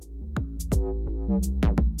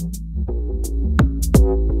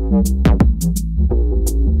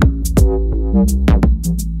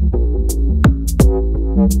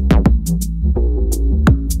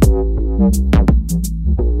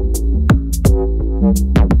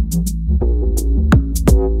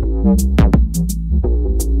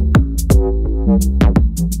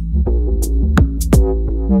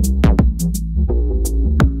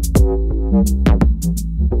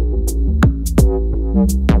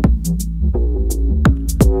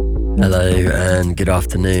and good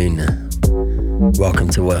afternoon. Welcome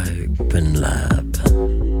to Open Lab.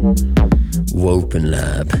 Wopen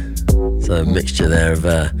Lab. So a mixture there of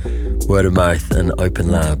word of mouth and Open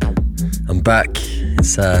Lab. I'm back.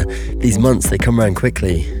 It's these months, they come around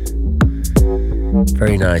quickly.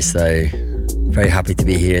 Very nice though. Very happy to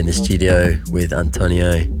be here in the studio with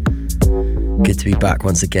Antonio. Good to be back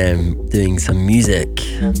once again doing some music.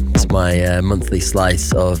 It's my monthly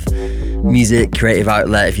slice of music, creative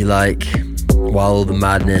outlet if you like. While all the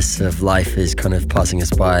madness of life is kind of passing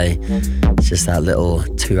us by, it's just that little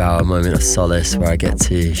 2-hour moment of solace where I get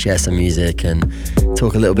to share some music and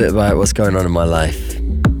talk a little bit about what's going on in my life.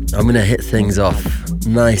 I'm gonna hit things off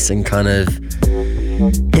nice and kind of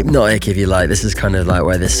hypnotic if you like. This is kind of like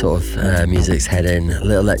where this sort of music's heading. A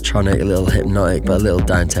little electronic, a little hypnotic, but a little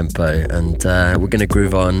down tempo. And we're gonna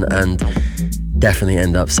groove on and definitely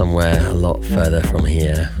end up somewhere a lot further from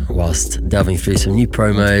here, whilst delving through some new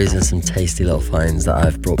promos and some tasty little finds that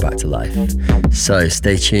I've brought back to life. So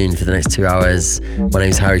stay tuned for the next 2 hours. My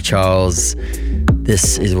name's Harry Charles.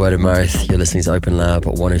 This is Word of Mouth. You're listening to Open Lab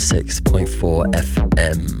at 106.4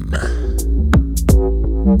 FM.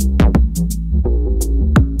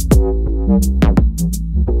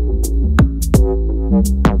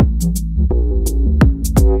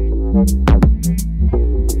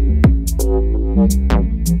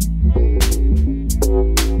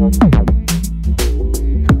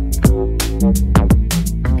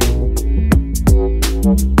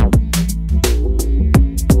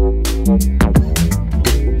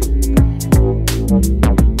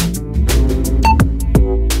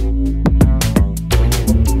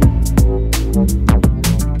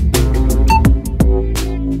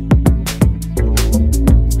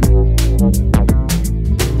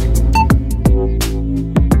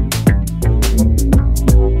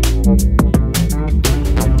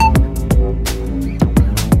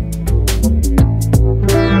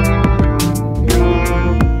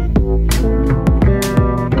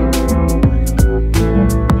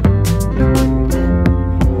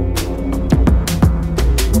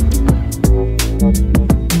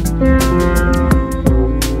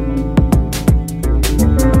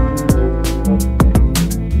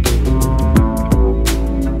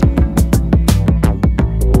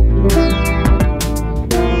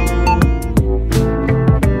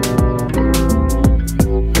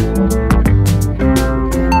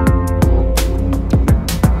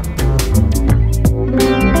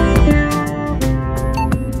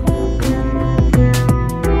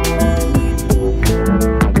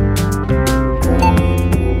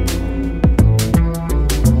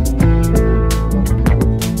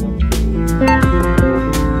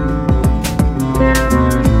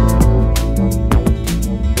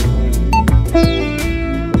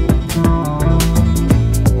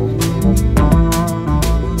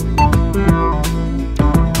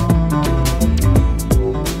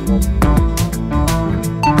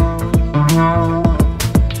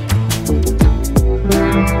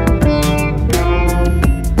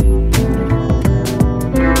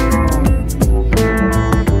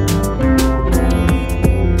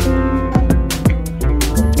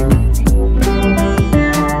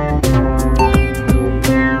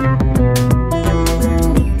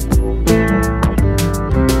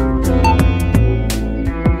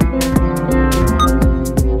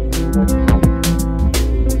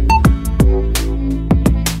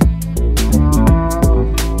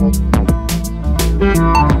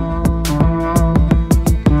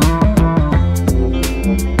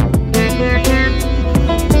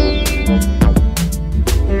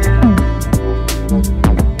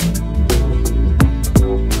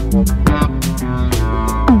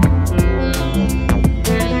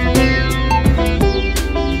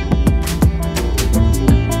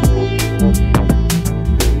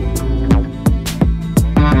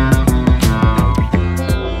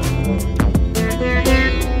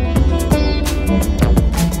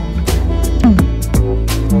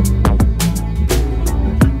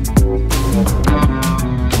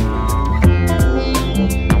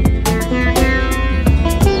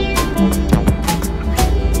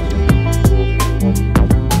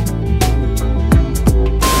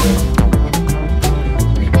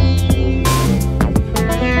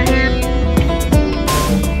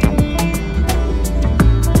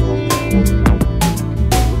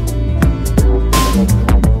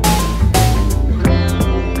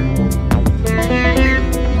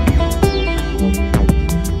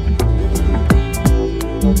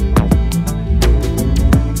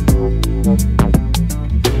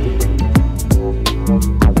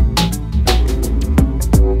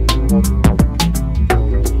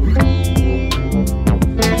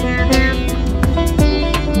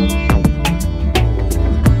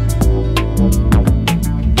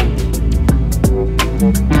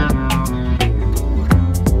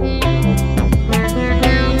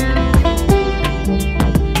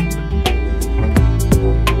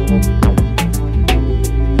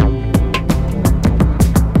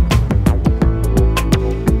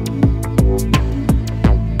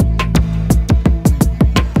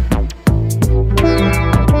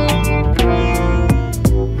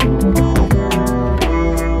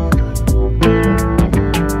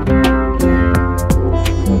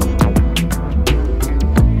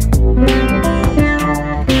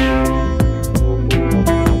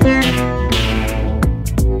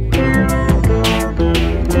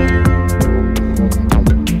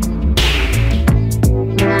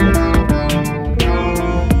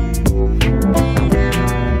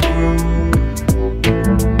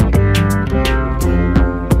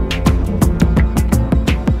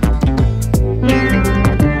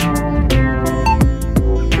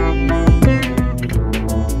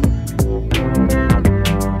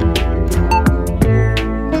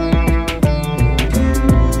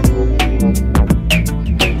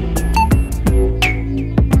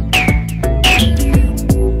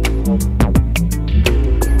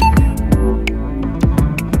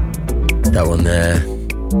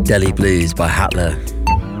 Delhi Blues by Hatler.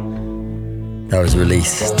 That was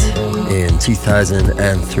released in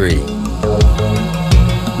 2003. A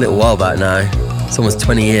little while back now. It's almost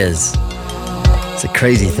 20 years. It's a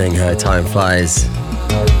crazy thing how time flies.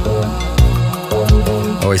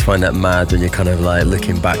 I always find that mad when you're kind of like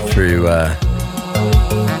looking back through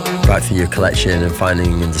your collection and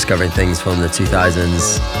finding and discovering things from the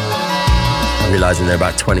 2000s and realizing they're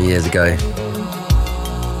about 20 years ago.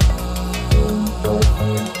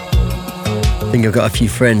 I think I've got a few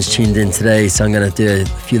friends tuned in today, so I'm going to do a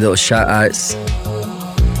few little shout outs.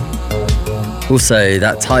 Also,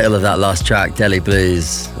 that title of that last track, Delhi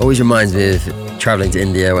Blues, always reminds me of traveling to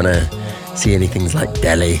India when I see anything like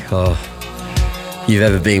Delhi. Oh, if you've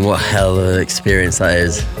ever been, what hell of an experience that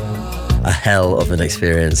is. A hell of an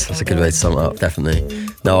experience. That's a good way to sum it up, definitely.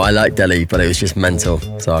 No, I like Delhi, but it was just mental,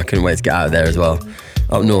 so I couldn't wait to get out of there as well.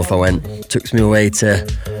 Up north I went, took me away to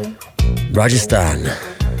Rajasthan.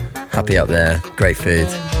 Happy up there, great food.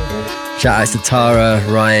 Shout outs to Tara,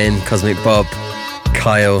 Ryan, Cosmic Bob,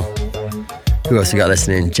 Kyle. Who else we got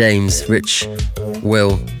listening? James, Rich,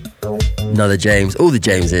 Will, another James. All the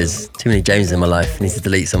Jameses. Too many Jameses in my life. I need to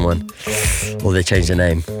delete someone. Or they change their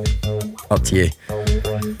name. Up to you.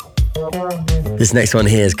 This next one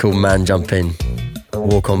here is called Man Jumping.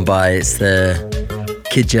 Walk On By. It's the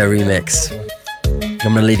Kidja remix.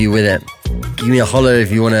 I'm going to leave you with it. Give me a holler if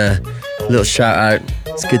you want a little shout out.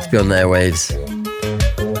 It's good to be on the airwaves.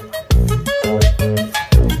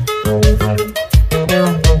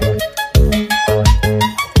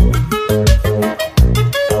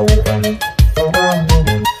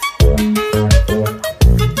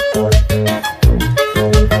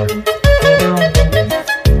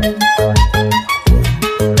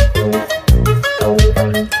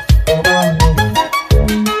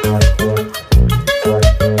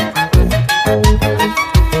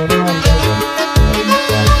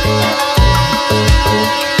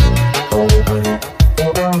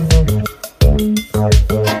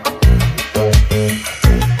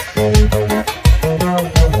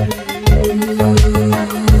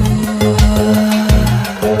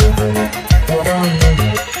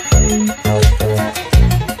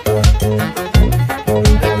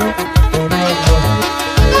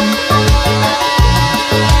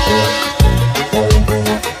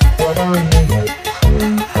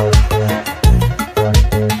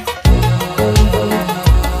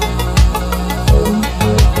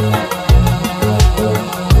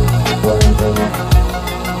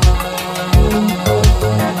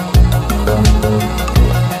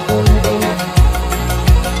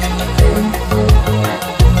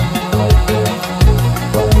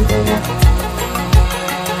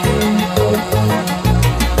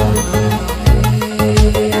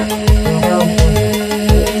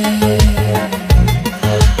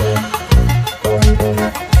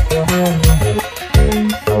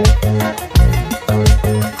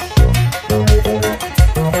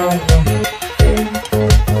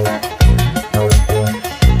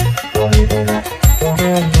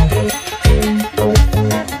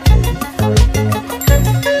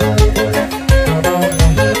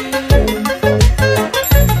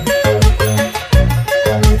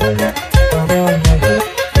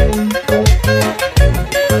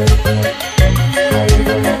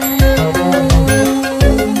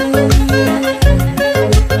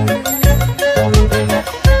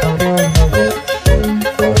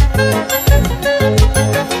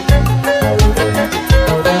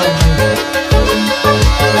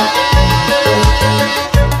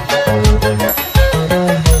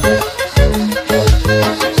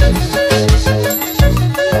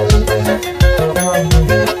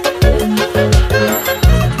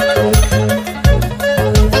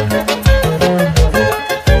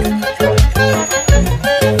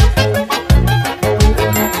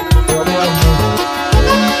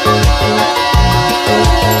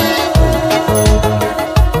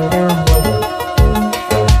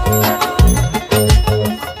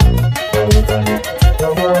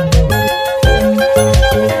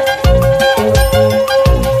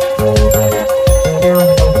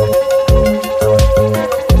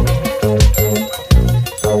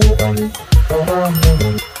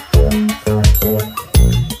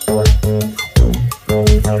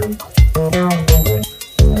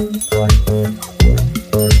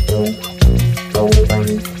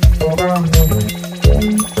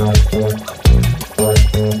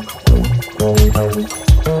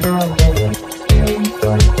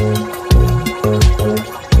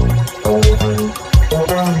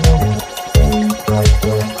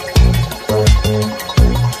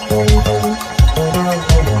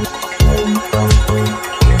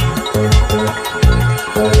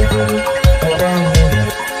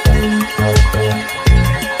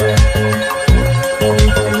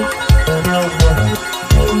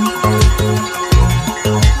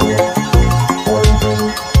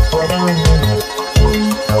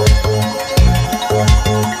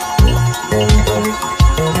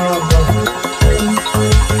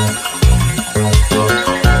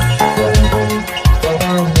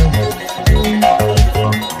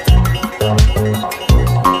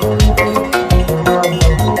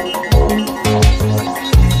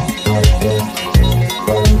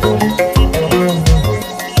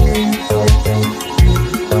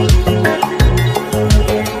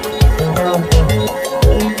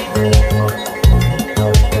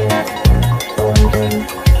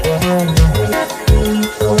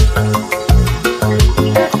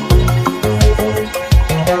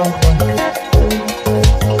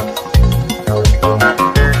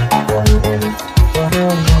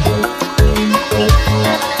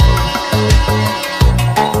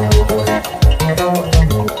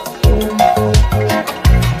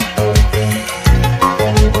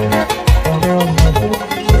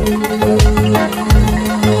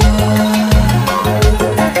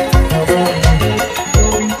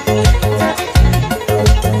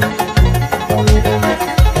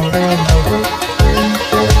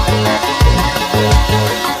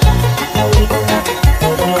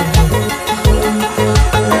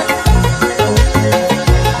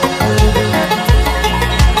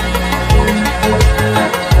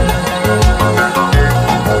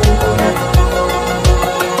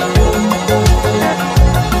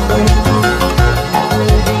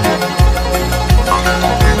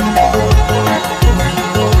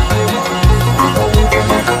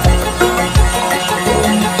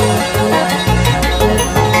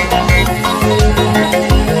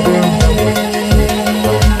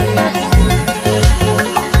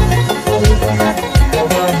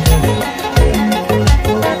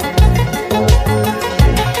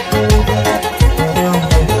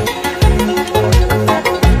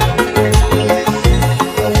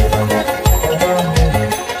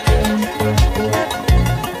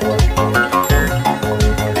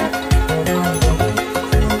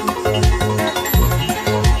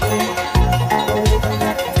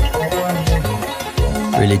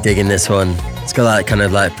 Really digging this one. It's got that kind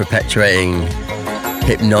of like perpetuating,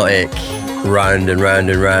 hypnotic, round and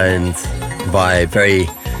round and round vibe. Very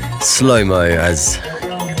slow-mo, as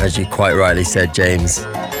you quite rightly said, James.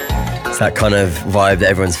 It's that kind of vibe that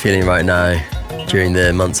everyone's feeling right now during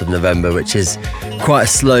the months of November, which is quite a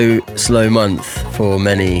slow month for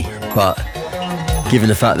many, but given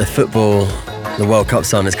the fact that football, the World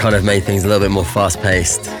Cup's on, has kind of made things a little bit more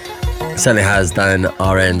fast-paced. It certainly has down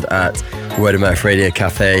our end at Word of Mouth Radio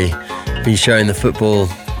Cafe. Been showing the football,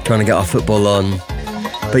 trying to get our football on.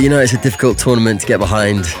 But you know, it's a difficult tournament to get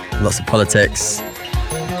behind, lots of politics.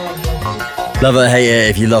 Love it, hate it,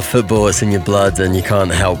 if you love football, it's in your blood and you can't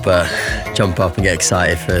help but jump up and get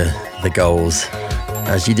excited for the goals,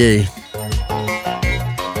 as you do.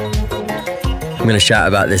 I'm going to shout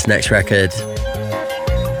about this next record.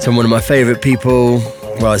 It's from one of my favourite people.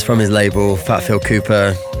 Well, it's from his label, Fat Phil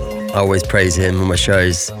Cooper. I always praise him on my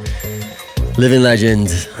shows. Living Legend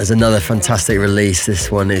has another fantastic release.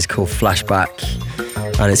 This one is called Flashback,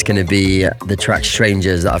 and it's going to be the track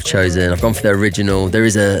Strangers that I've chosen. I've gone for the original. There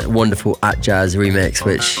is a wonderful Atjazz remix,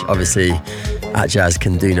 which obviously Atjazz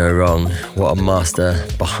can do no wrong. What a master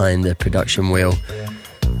behind the production wheel.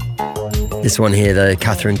 This one here though,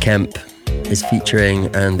 Catherine Kemp is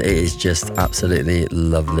featuring, and it is just absolutely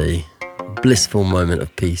lovely. Blissful moment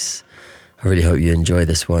of peace. I really hope you enjoy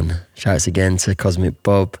this one. Shouts again to Cosmic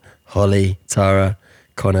Bob, Holly, Tara,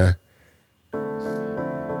 Connor.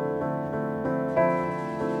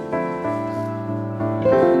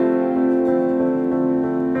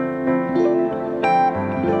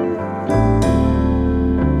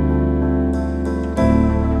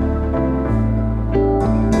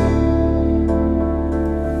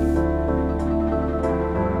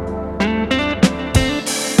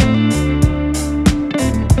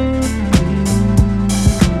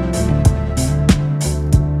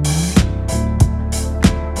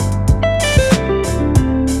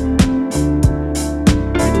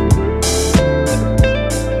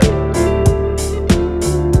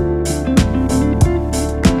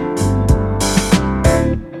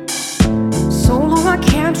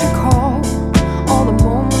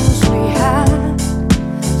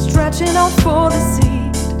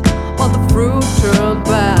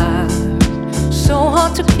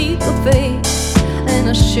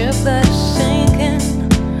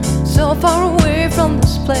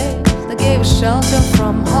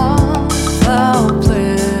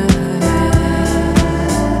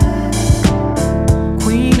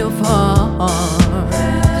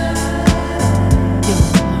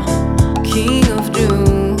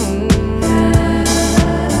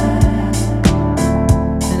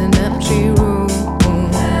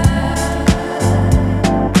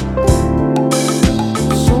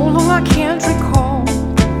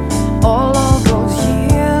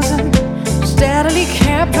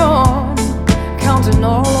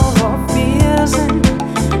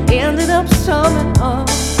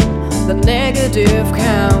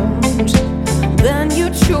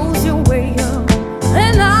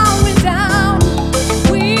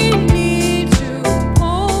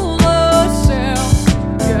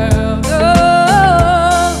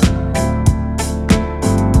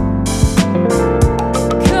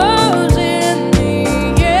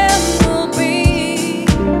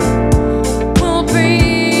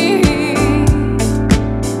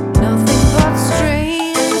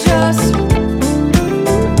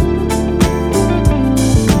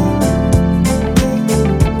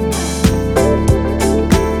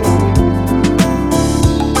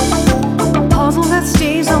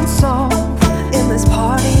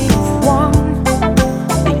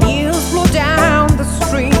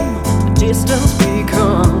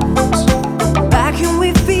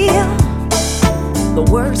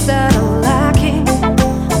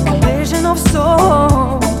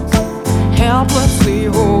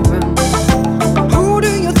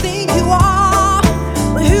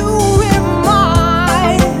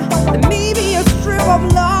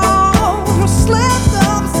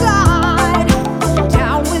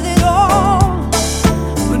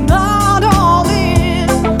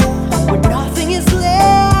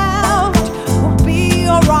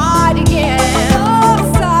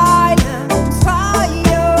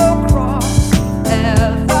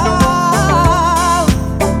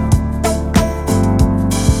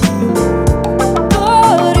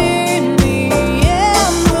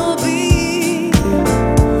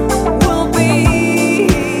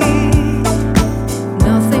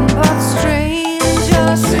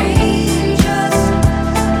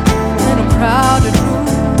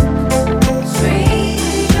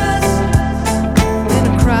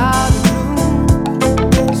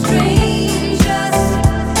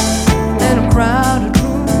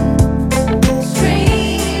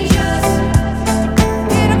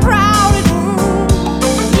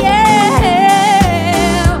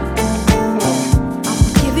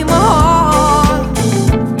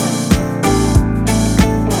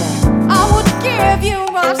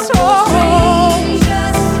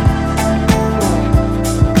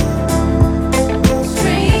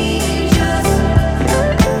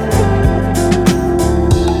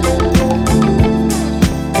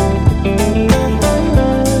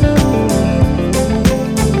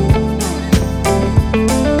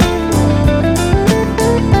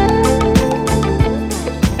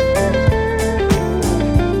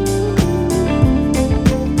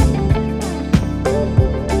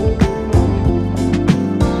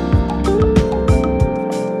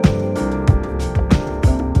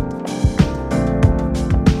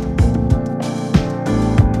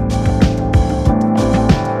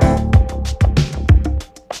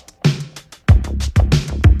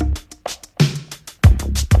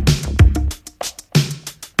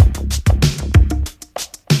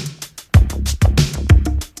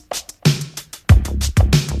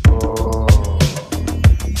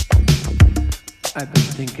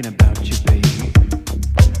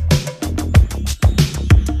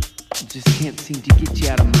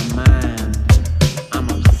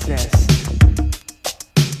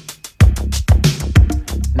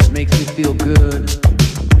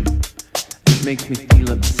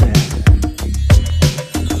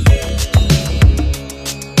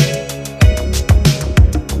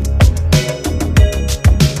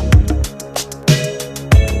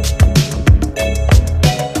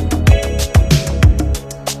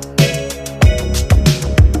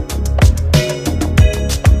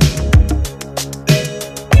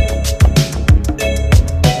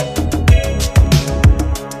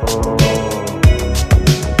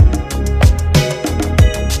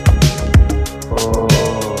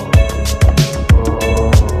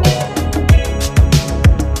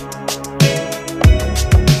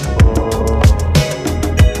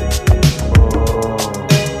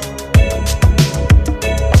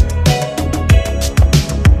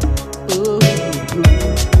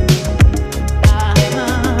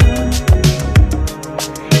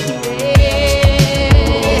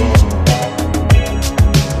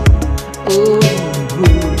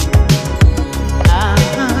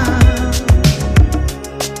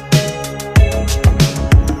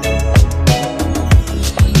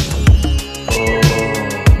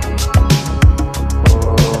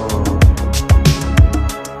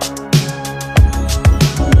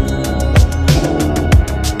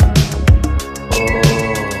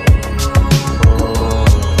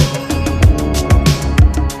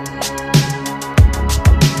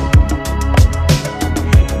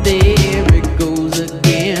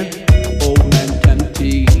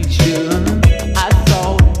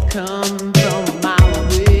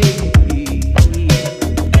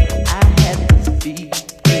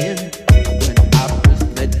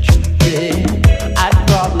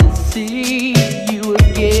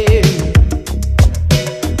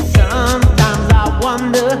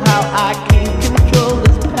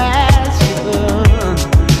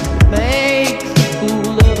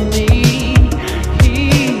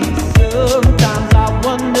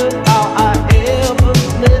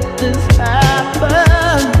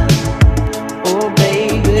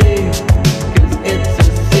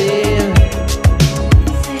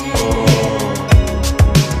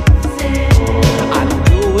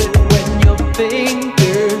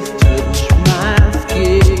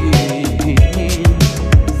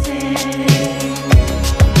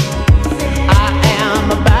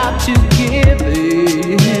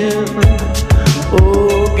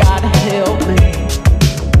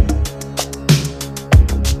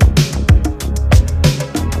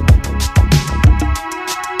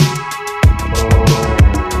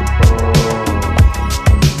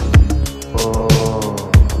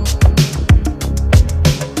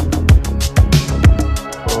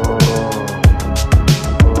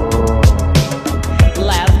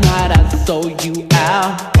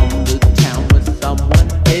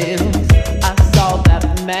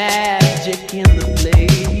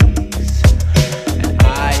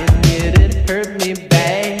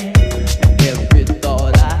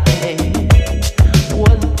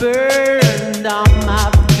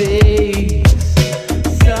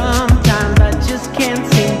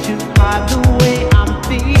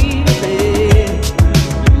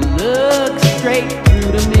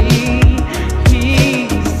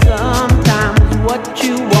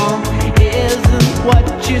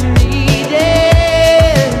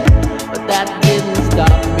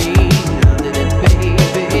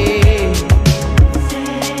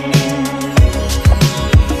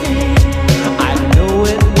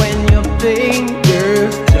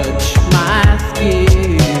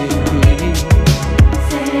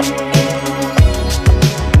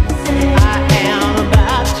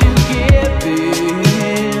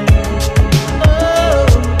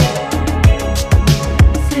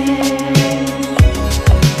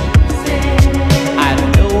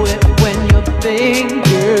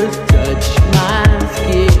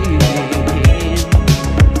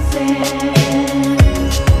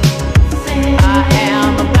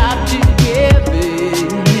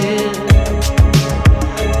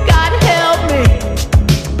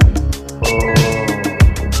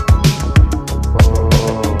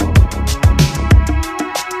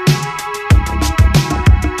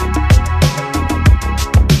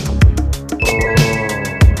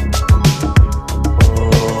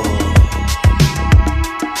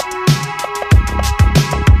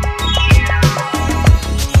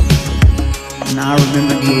 I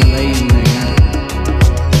remember you were laying there,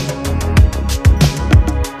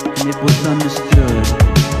 and it was understood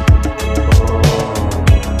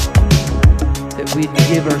that we'd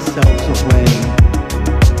give ourselves away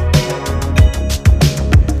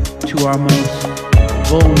to our most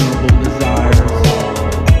vulnerable desires.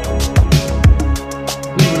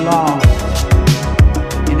 We were lost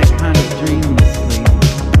in a kind of dreamless sleep.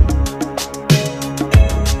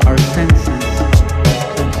 Our senses as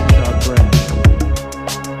close as our breath.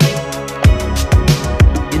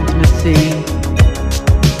 Intimacy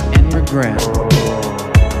and regret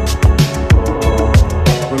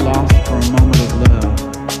were lost for a moment of love.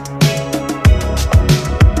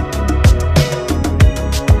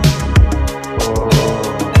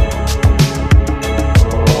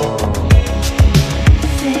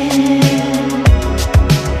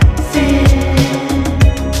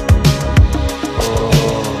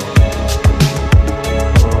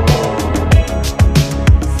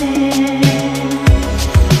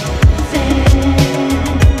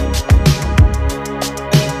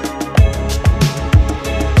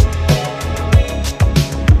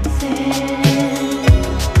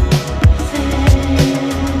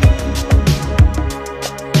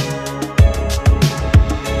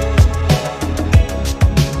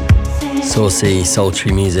 Saucy,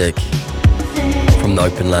 sultry music from the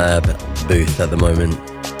Open Lab booth at the moment.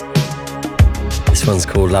 This one's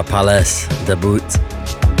called La Palace Debut.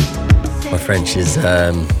 My French is,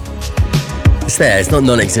 it's there, it's not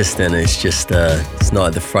non-existent, it's just, it's not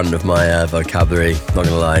at the front of my vocabulary, not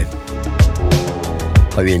gonna lie.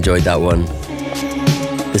 Hope you enjoyed that one.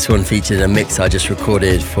 This one featured a mix I just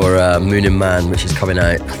recorded for Moon and Man, which is coming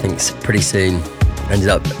out, I think, pretty soon. Ended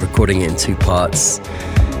up recording it in 2 parts.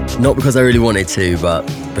 Not because I really wanted to, but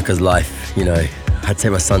because life, you know, I had to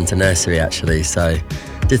take my son to nursery actually, so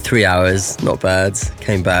did 3 hours, not bad.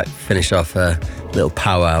 Came back, finished off a little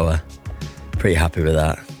power hour. Pretty happy with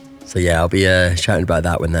that. So yeah, I'll be shouting about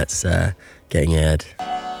that when that's getting aired.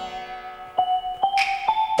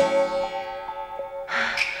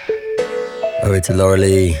 Over to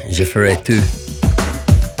Laurelie, Je ferai tout.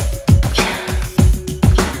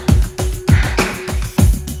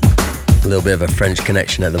 A little bit of a French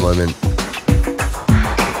connection at the moment.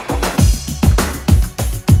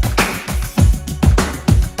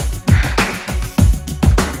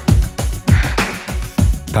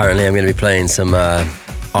 Apparently I'm going to be playing some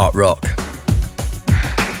art rock.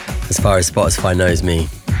 As far as Spotify knows me,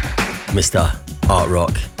 Mr. Art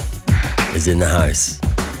Rock is in the house.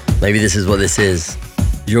 Maybe this is what this is.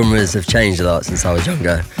 Genres have changed a lot since I was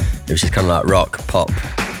younger. It was just kind of like rock, pop,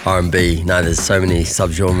 R&B. Now there's so many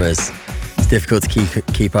subgenres. It's difficult to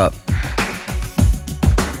keep up.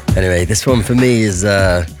 Anyway, this one for me is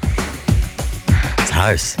it's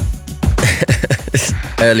house. It's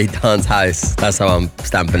early dance house. That's how I'm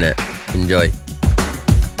stamping it. Enjoy.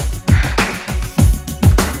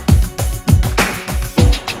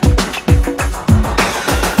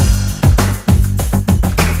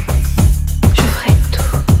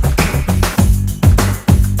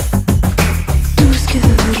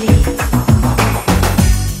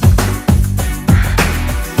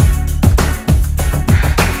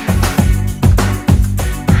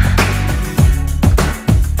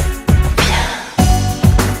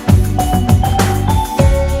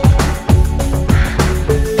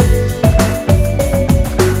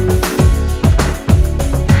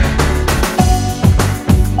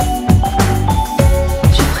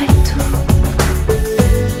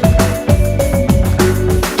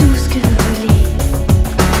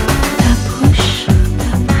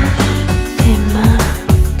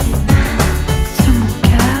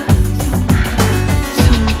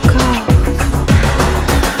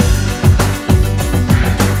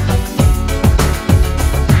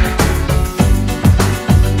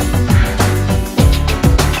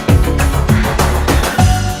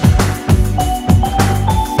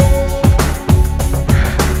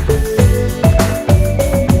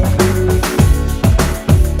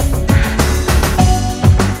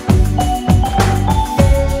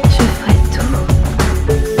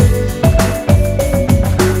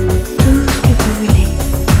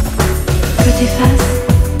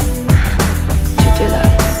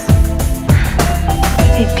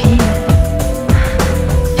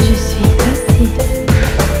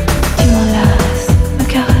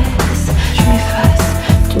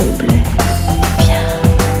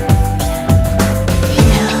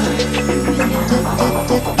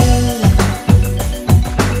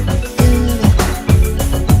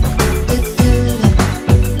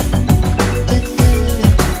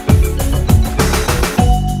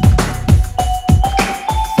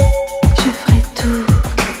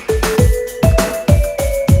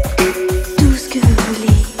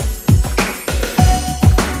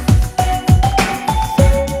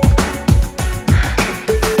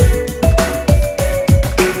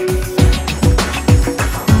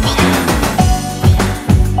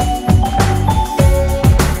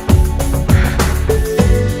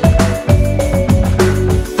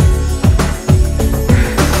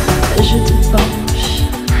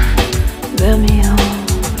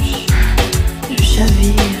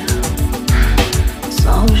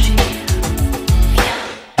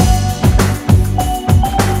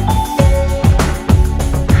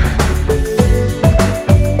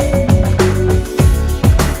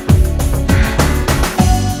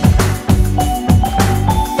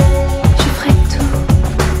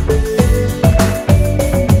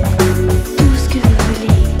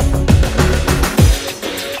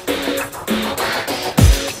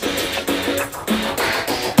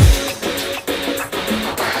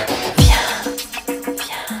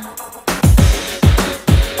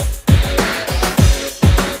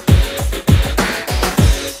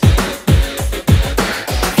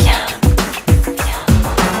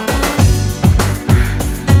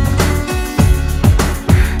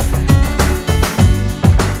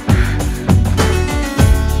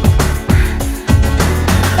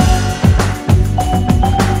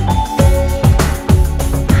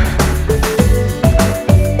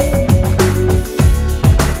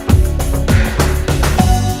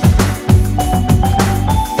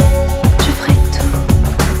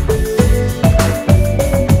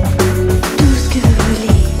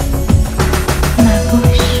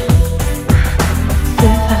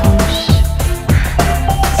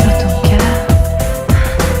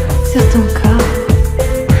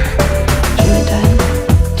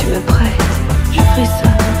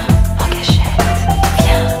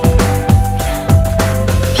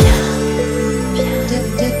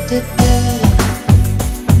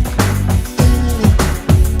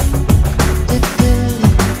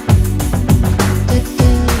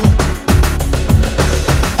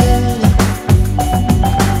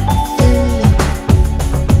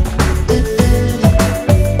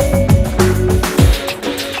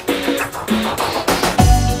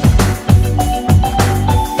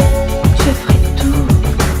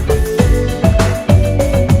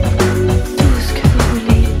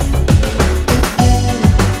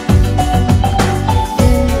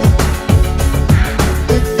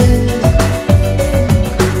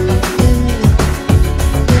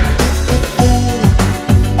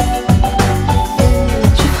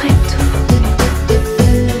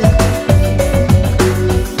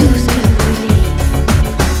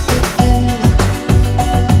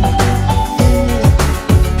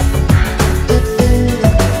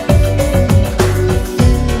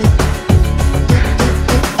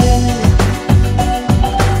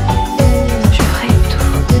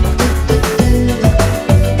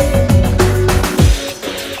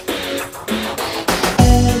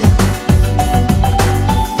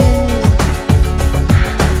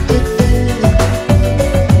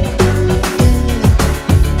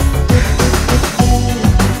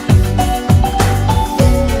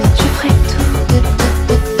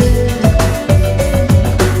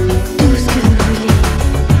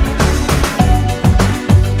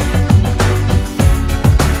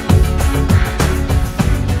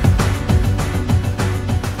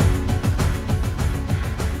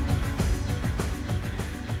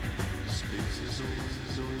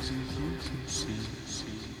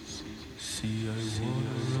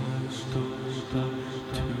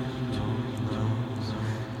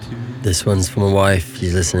 This one's for my wife.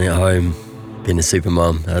 She's listening at home, being a super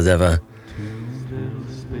mom as ever.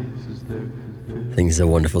 I think it's a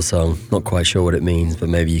wonderful song. Not quite sure what it means, but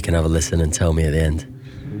maybe you can have a listen and tell me at the end.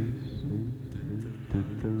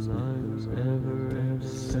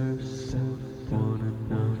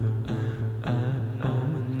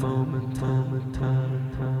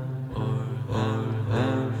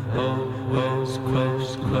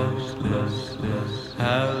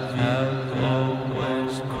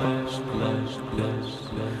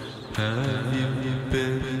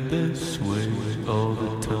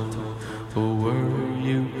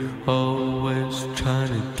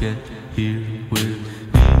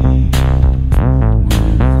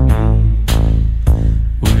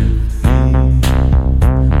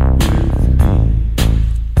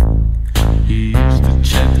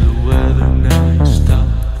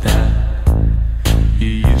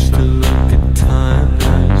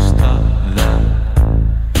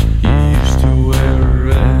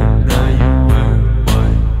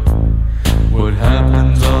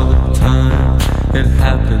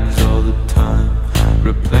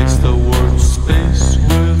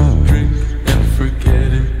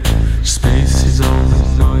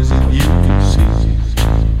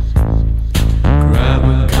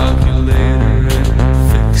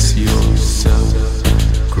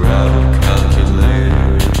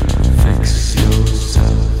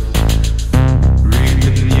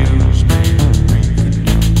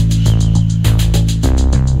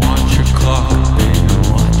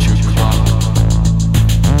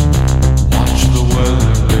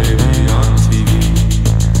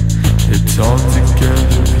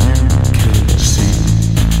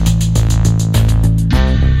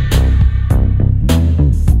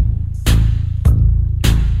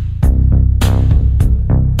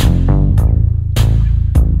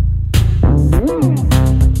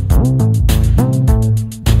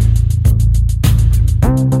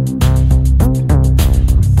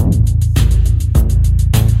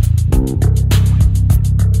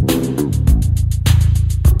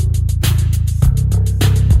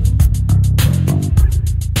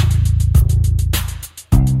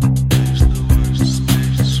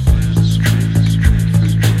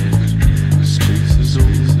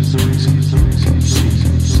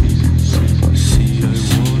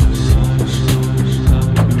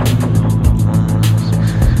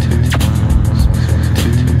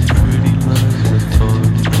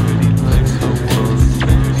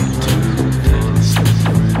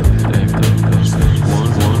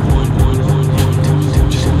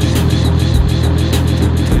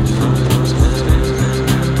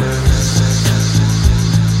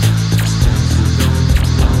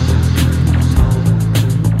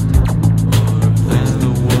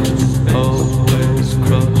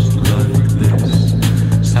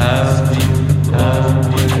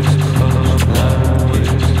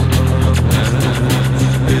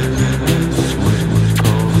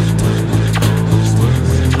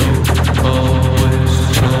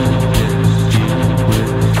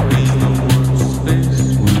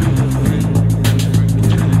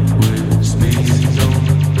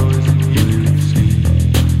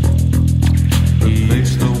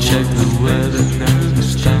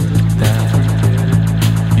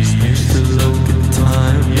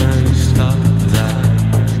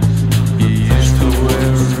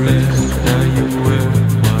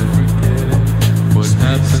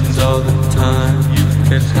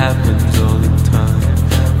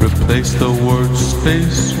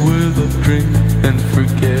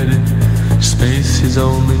 is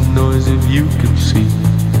only noise if you can see.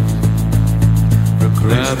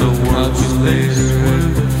 Grab a calculator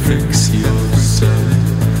and fix yourself.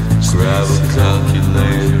 Grab a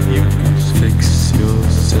calculator, you can fix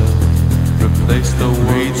yourself. Replace the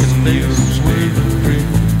words and use way to bring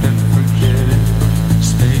and forget it.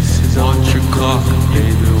 Space is watch your clock,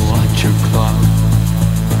 baby, watch your clock.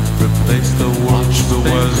 Replace the watch the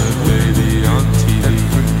weather, baby, on TV.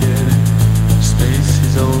 Forget it. Space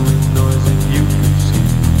is only noise if you can see.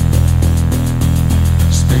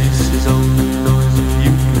 Space is only noise if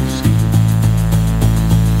you can see.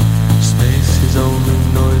 Space is only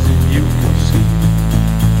noise if you can see.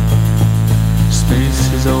 Space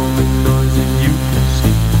is only noise if you can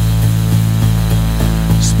see.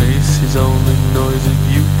 Space is only noise if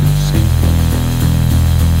you can see.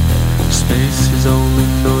 Space is only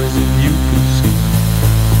noise if you can see.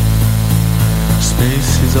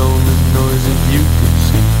 Space is only noise if you can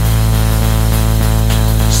see.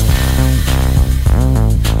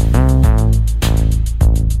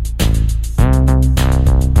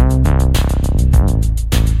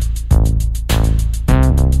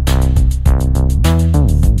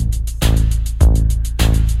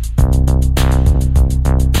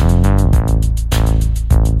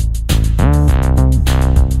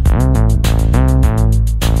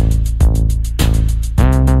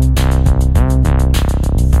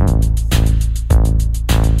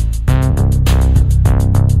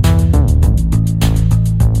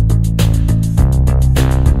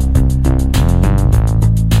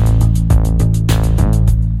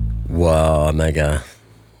 Mega.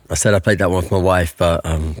 I said I played that one with my wife, but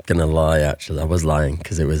I'm gonna lie, actually. I was lying,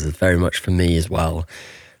 because it was very much for me as well.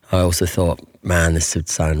 I also thought, man, this would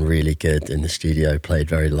sound really good in the studio, played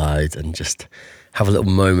very loud, and just have a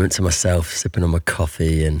little moment to myself, sipping on my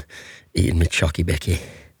coffee and eating my chocky bicky.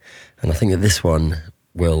 And I think that this one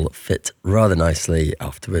will fit rather nicely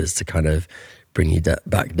afterwards to kind of bring you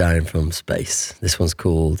back down from space. This one's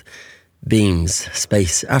called Beams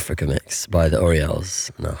Space Africa Mix by the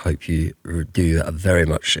Orioles, and I hope you do very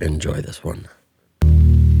much enjoy this one.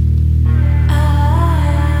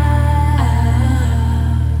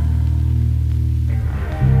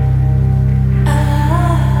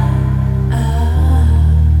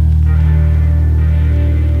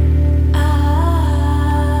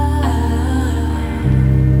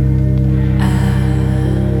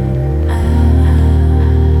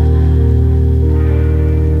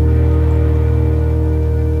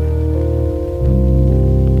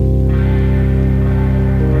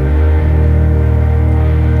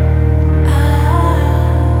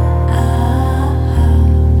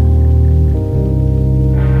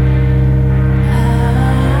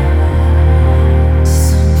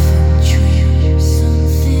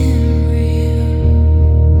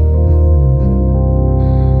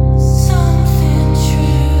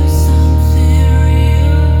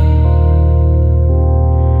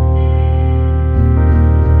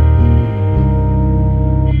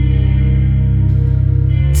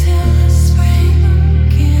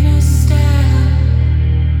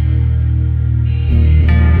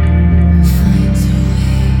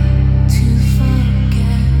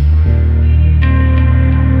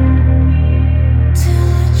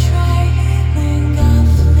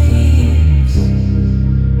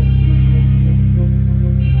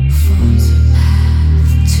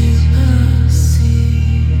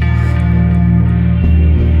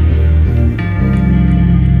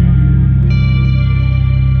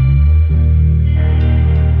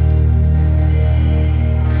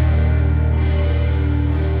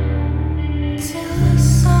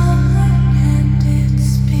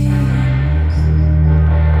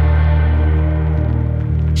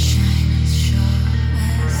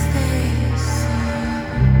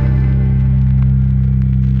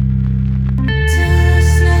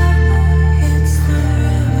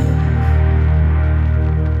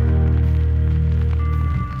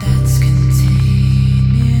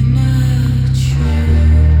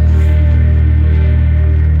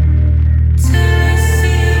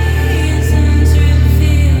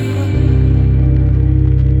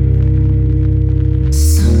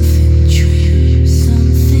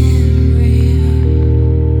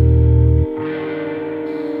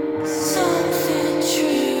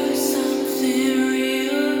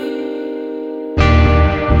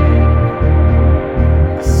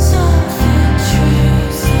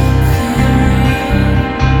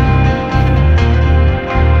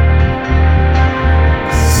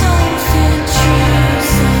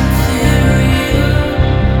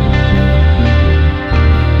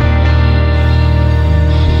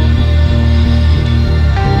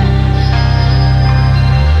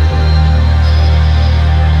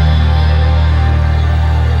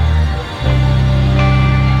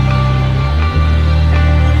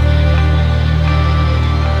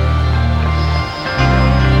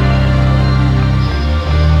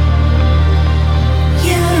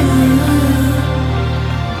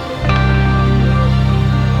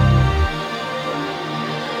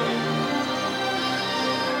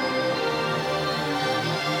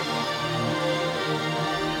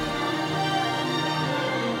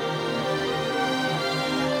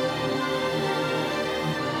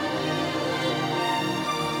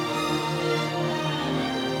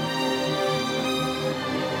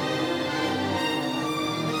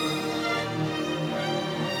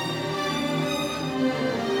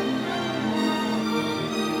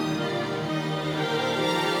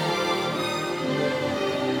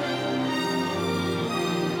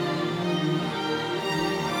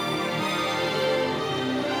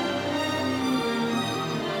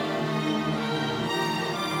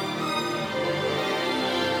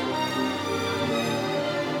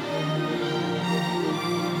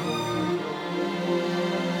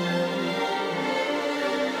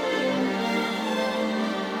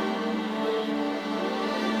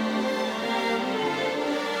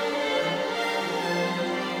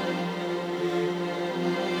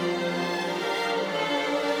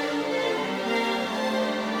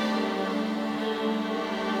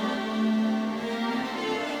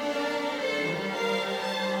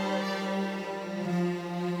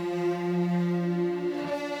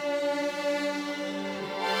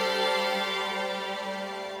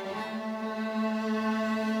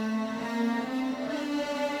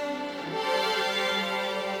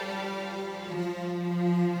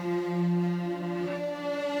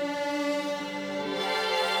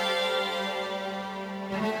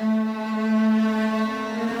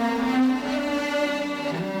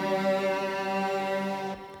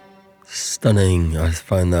 Stunning. I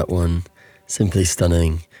find that one simply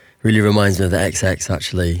stunning. Really reminds me of the XX,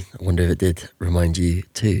 actually. I wonder if it did remind you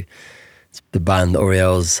too. It's the band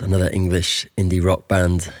Orioles, another English indie rock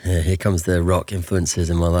band. Here comes the rock influences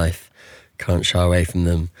in my life. Can't shy away from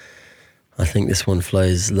them. I think this one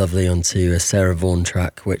flows lovely onto a Sarah Vaughan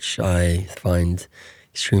track, which I find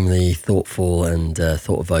extremely thoughtful and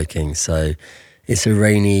thought-evoking. So it's a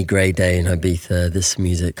rainy, grey day in Ibiza. This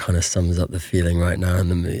music kind of sums up the feeling right now and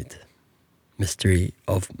the mood. Mystery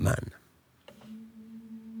of Man.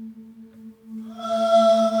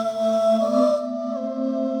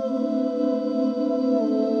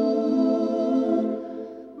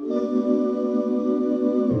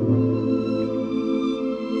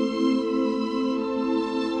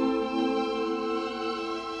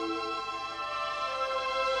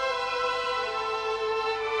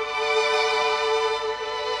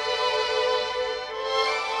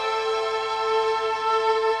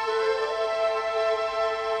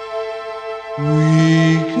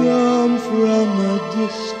 We come from a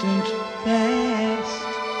distant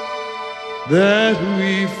past that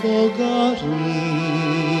we've forgotten,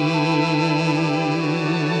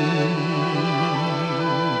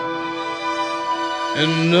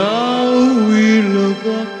 and now we look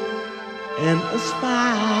up and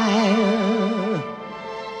aspire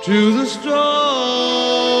to the stars.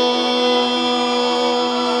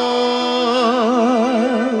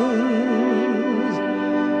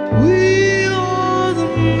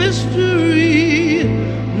 Mystery,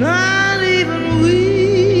 not even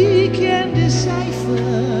we can decipher.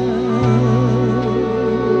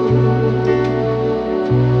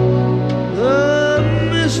 The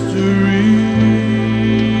mystery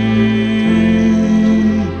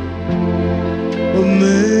of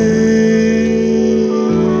man.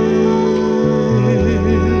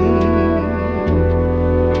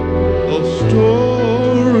 A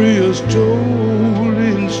story is told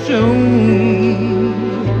in stone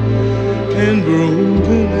and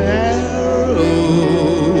broken arrows,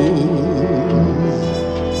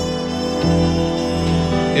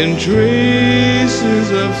 and traces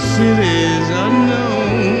of cities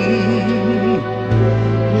unknown,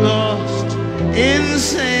 lost in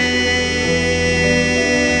sand,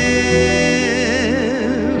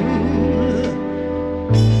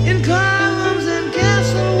 in columns and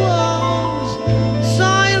castle walls,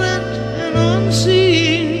 silent and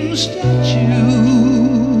unseen statues.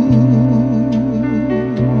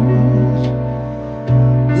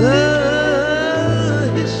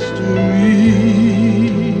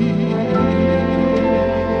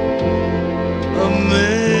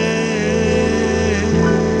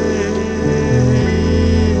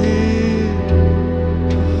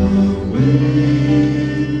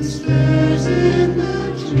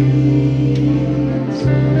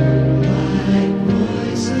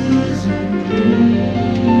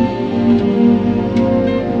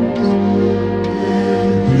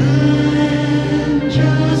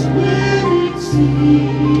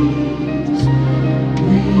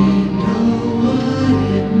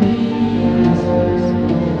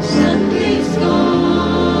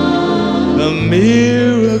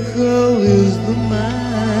 Miracle is the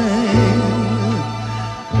mind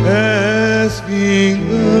asking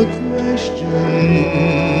the questions,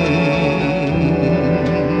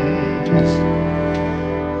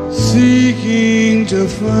 seeking to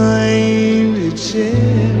find itself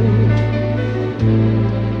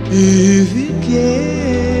if it can.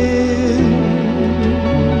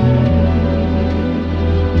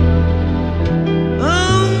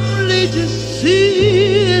 Only to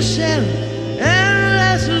see itself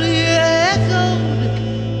endlessly echoed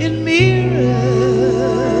in mirrors.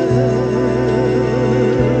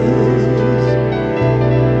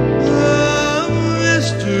 The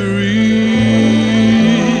mystery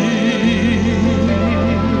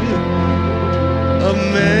of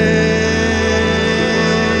man.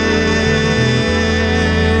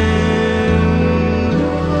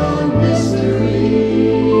 The mystery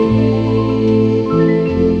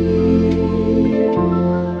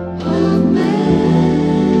of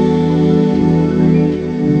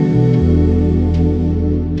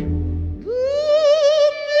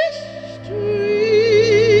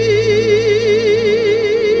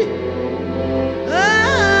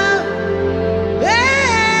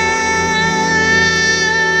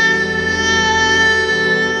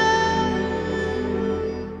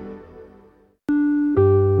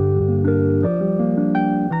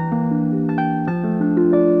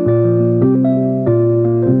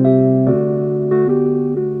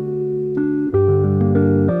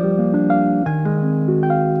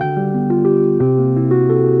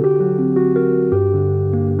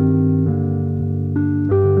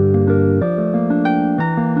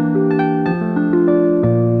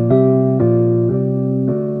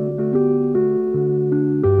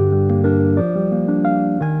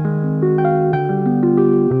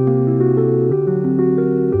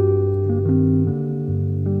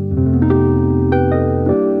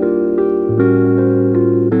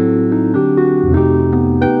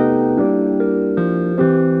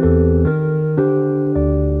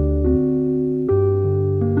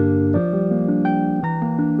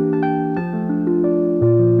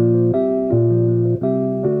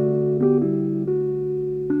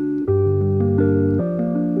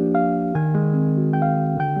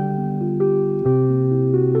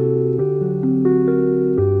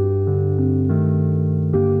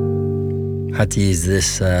Had to use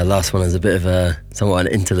this last one as a bit of a somewhat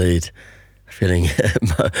an interlude, feeling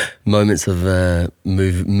moments of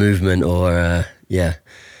movement or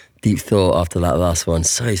deep thought after that last one.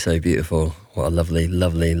 So beautiful. What a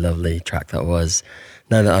lovely track that was.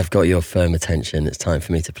 Now that I've got your firm attention, it's time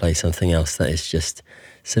for me to play something else that is just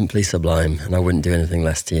simply sublime, and I wouldn't do anything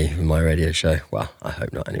less to you in my radio show. Well, I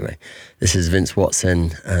hope not anyway. This is Vince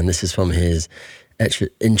Watson, and this is from his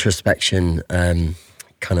introspection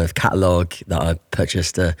kind of catalogue that I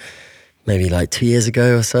purchased maybe like 2 years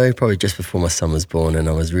ago or so, probably just before my son was born, and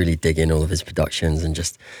I was really digging all of his productions, and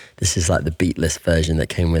just this is like the beatless version that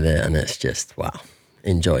came with it, and it's just wow.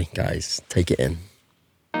 Enjoy, guys. Take it in.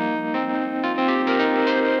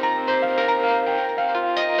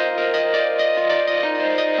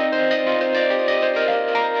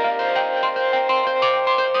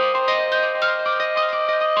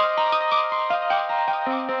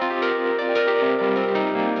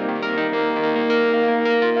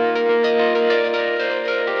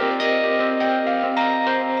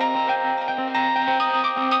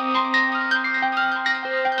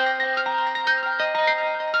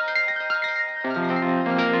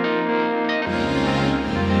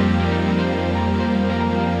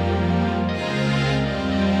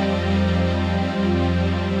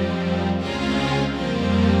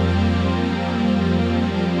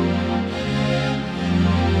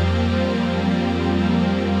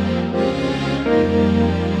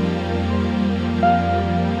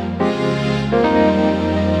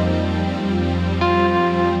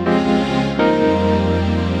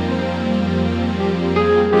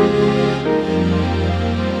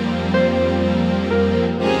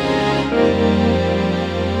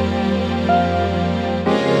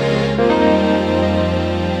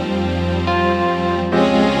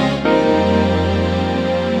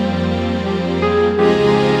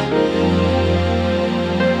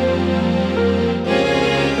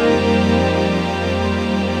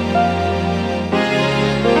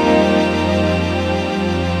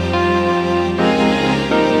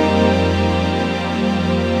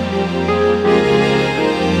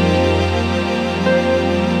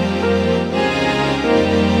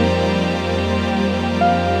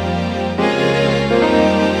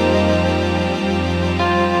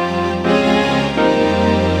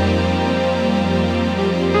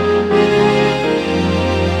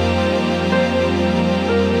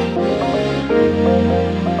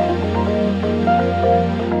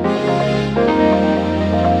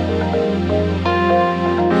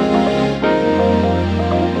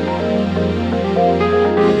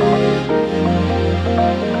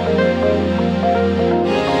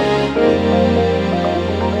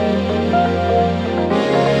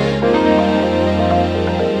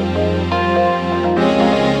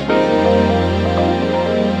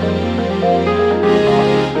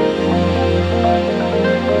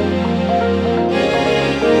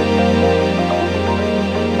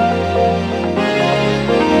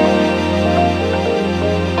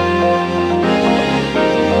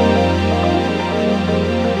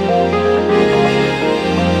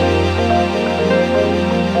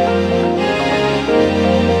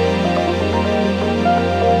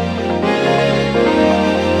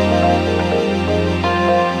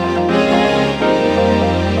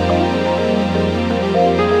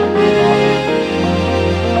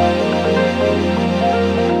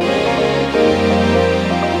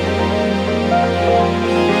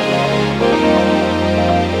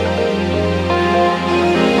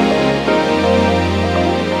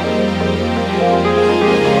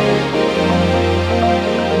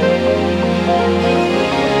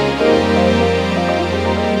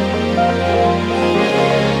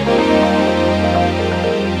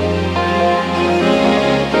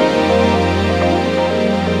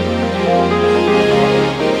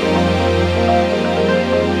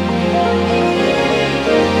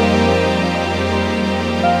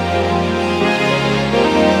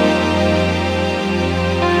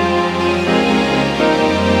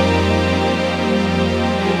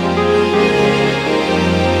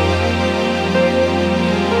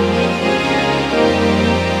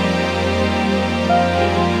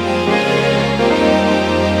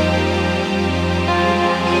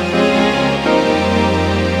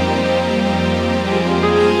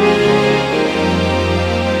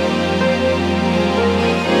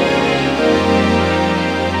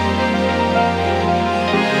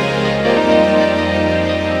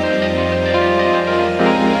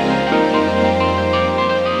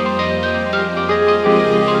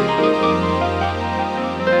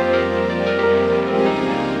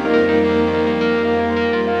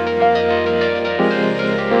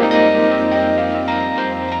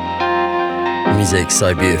 music's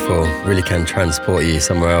so beautiful, really can transport you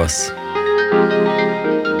somewhere else.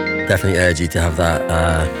 Definitely urge you to have that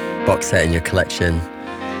box set in your collection.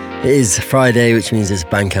 It is Friday, which means it's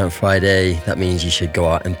Bandcamp Friday. That means you should go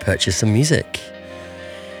out and purchase some music.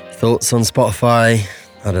 Thoughts on Spotify?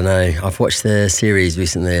 I don't know. I've watched the series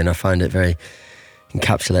recently and I find it very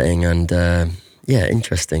encapsulating and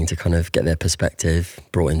interesting to kind of get their perspective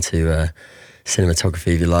brought into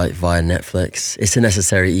cinematography, if you like, via Netflix. It's a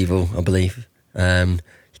necessary evil, I believe.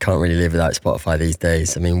 You can't really live without Spotify these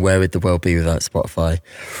days. I mean, where would the world be without Spotify?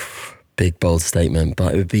 Big, bold statement,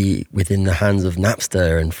 but it would be within the hands of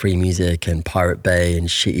Napster and Free Music and Pirate Bay and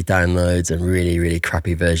shitty downloads and really, really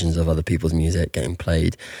crappy versions of other people's music getting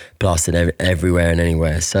played, blasted everywhere and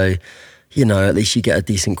anywhere. So, you know, at least you get a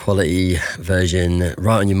decent quality version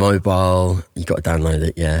right on your mobile. You got to download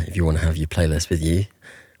it, yeah, if you want to have your playlist with you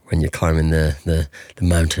when you're climbing the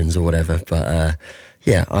mountains or whatever. But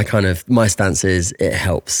my stance is it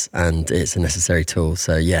helps and it's a necessary tool.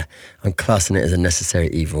 So yeah, I'm classing it as a necessary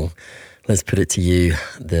evil. Let's put it to you,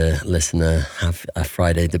 the listener, have a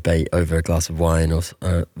Friday debate over a glass of wine or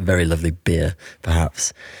a very lovely beer,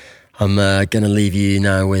 perhaps. I'm going to leave you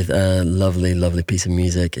now with a lovely, lovely piece of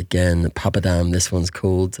music. Again, Papadam, this one's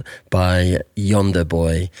called by Yonder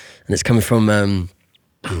Boy. And it's coming from,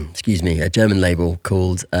 a German label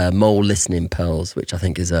called Mole Listening Pearls, which I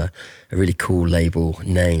think is a really cool label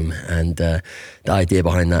name. And the idea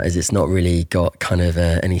behind that is it's not really got kind of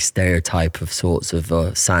any stereotype of sorts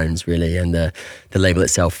of sounds, really. And the label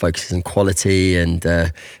itself focuses on quality, and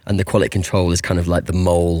the quality control is kind of like the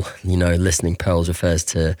mole. You know, Listening Pearls refers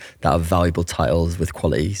to that are valuable titles with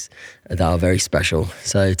qualities that are very special.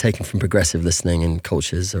 So taken from progressive listening and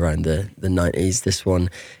cultures around the 90s, this one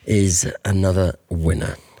is another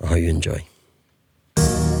winner. I hope you enjoy.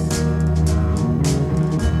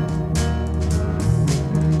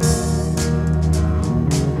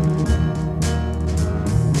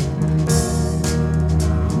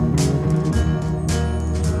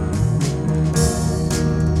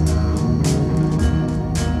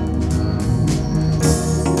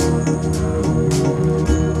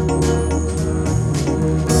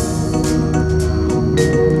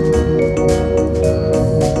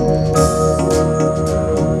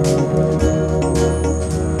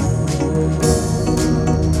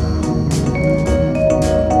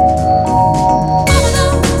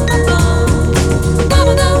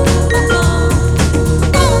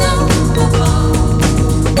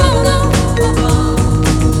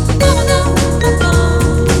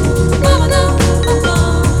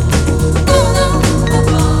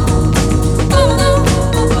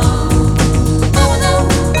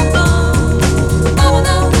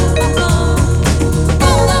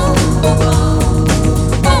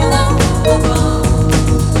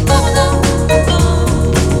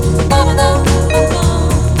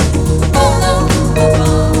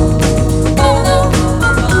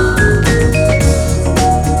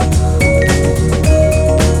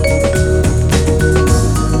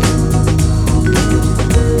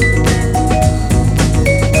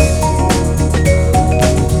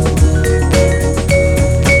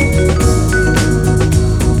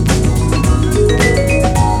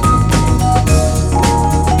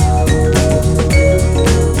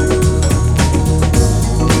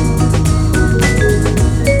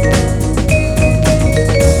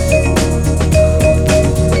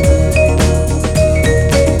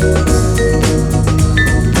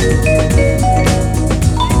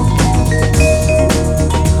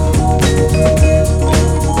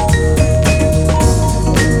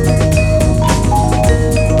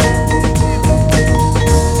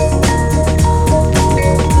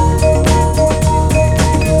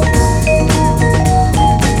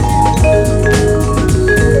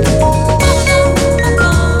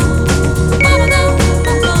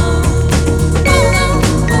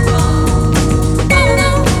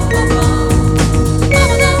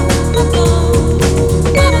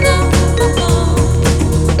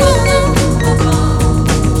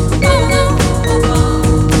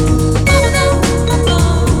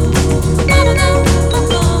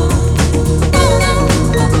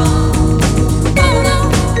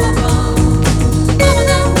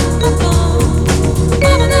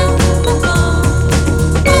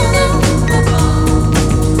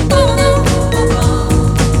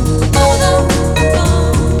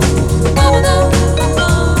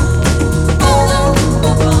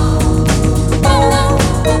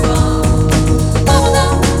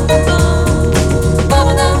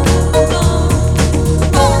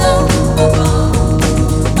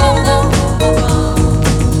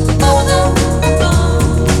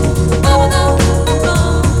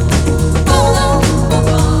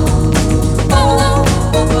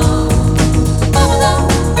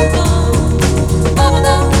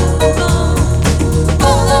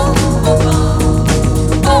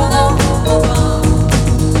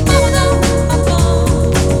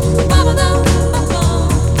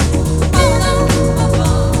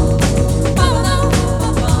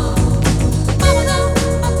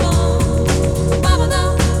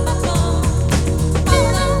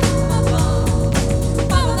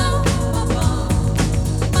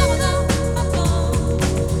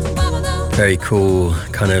 Very cool,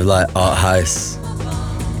 kind of like art house.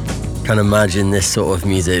 Can't imagine this sort of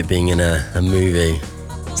music being in a movie.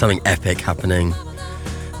 Something epic happening.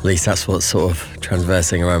 At least that's what's sort of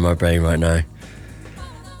transversing around my brain right now.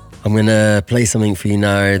 I'm gonna play something for you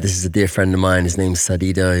now. This is a dear friend of mine. His name's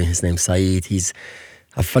Sadido. His name's Saeed. He's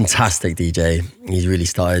a fantastic DJ. He's really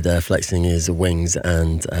started flexing his wings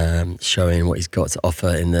and showing what he's got to offer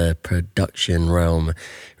in the production realm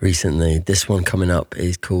recently. This one coming up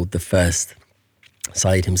is called The First.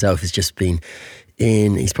 Saeed himself has just been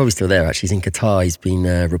he's probably still there actually, he's in Qatar. He's been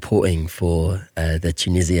reporting for the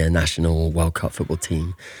Tunisia national World Cup football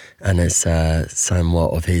team, and it's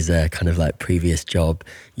somewhat of his kind of like previous job.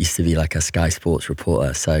 Used to be like a Sky Sports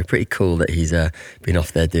reporter, so pretty cool that he's been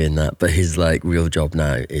off there doing that. But his like real job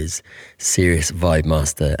now is serious vibe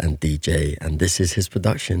master and DJ, and this is his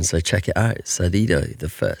production, so check it out. Sadido, The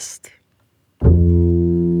First.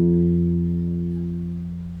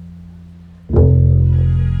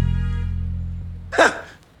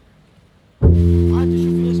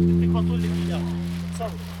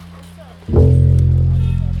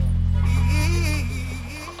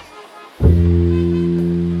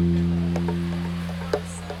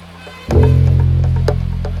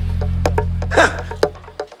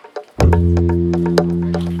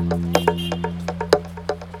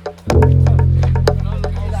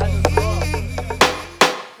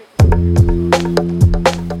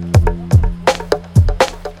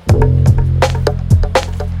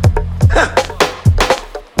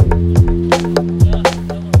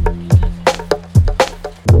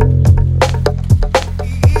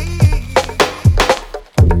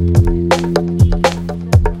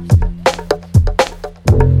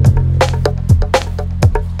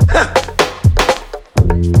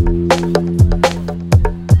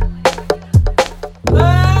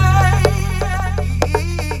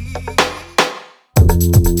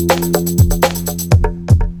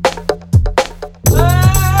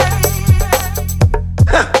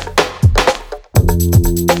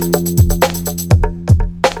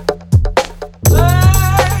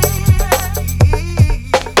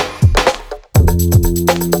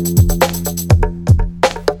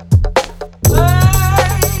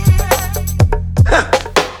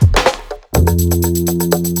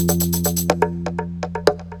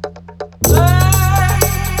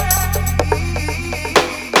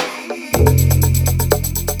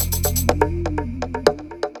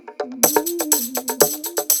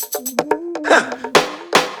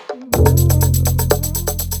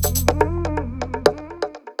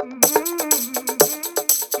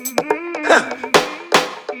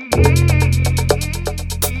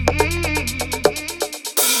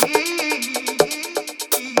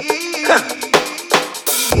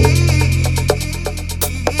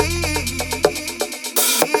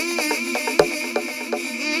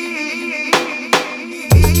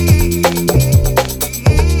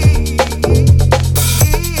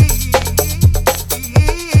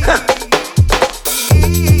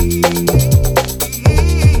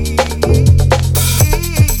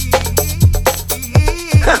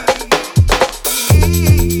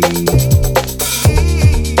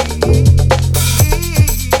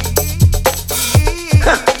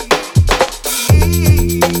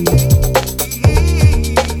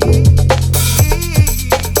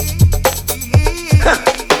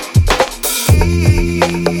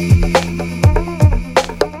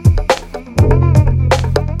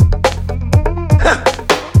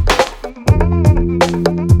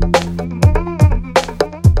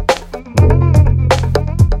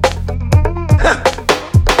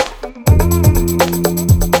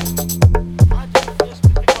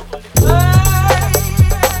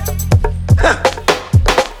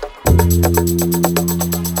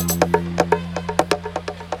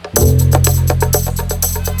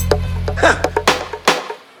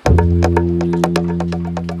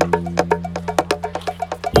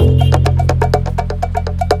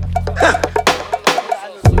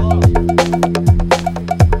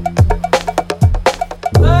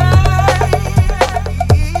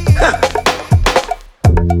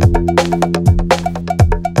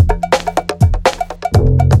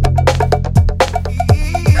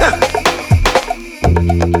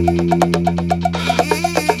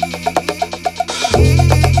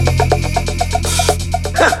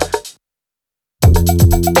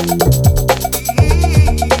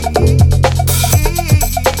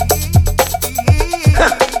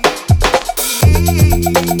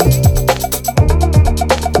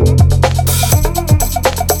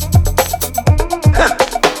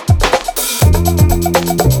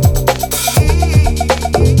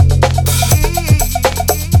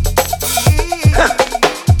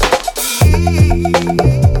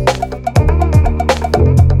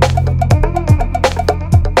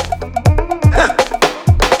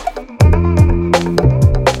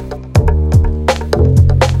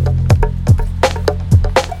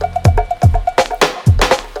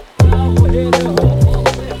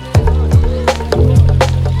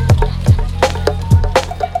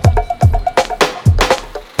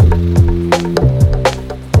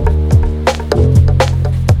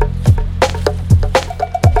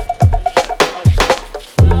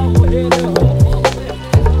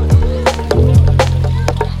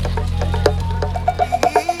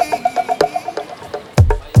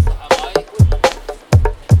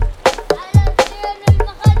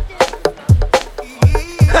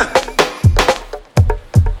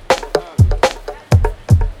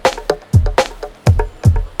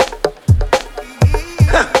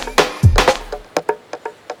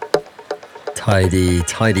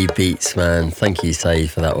 Tidy beats, man. Thank you, Saeed,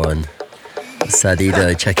 for that one.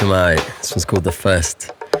 Sadido, check him out. This one's called The First.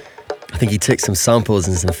 I think he took some samples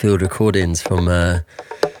and some field recordings from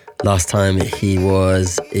last time he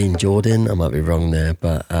was in Jordan. I might be wrong there,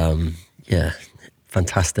 but yeah,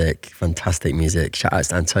 fantastic music. Shout out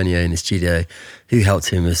to Antonio in the studio, who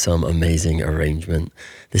helped him with some amazing arrangement.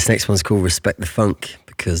 This next one's called Respect the Funk,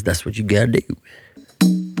 because that's what you gotta do.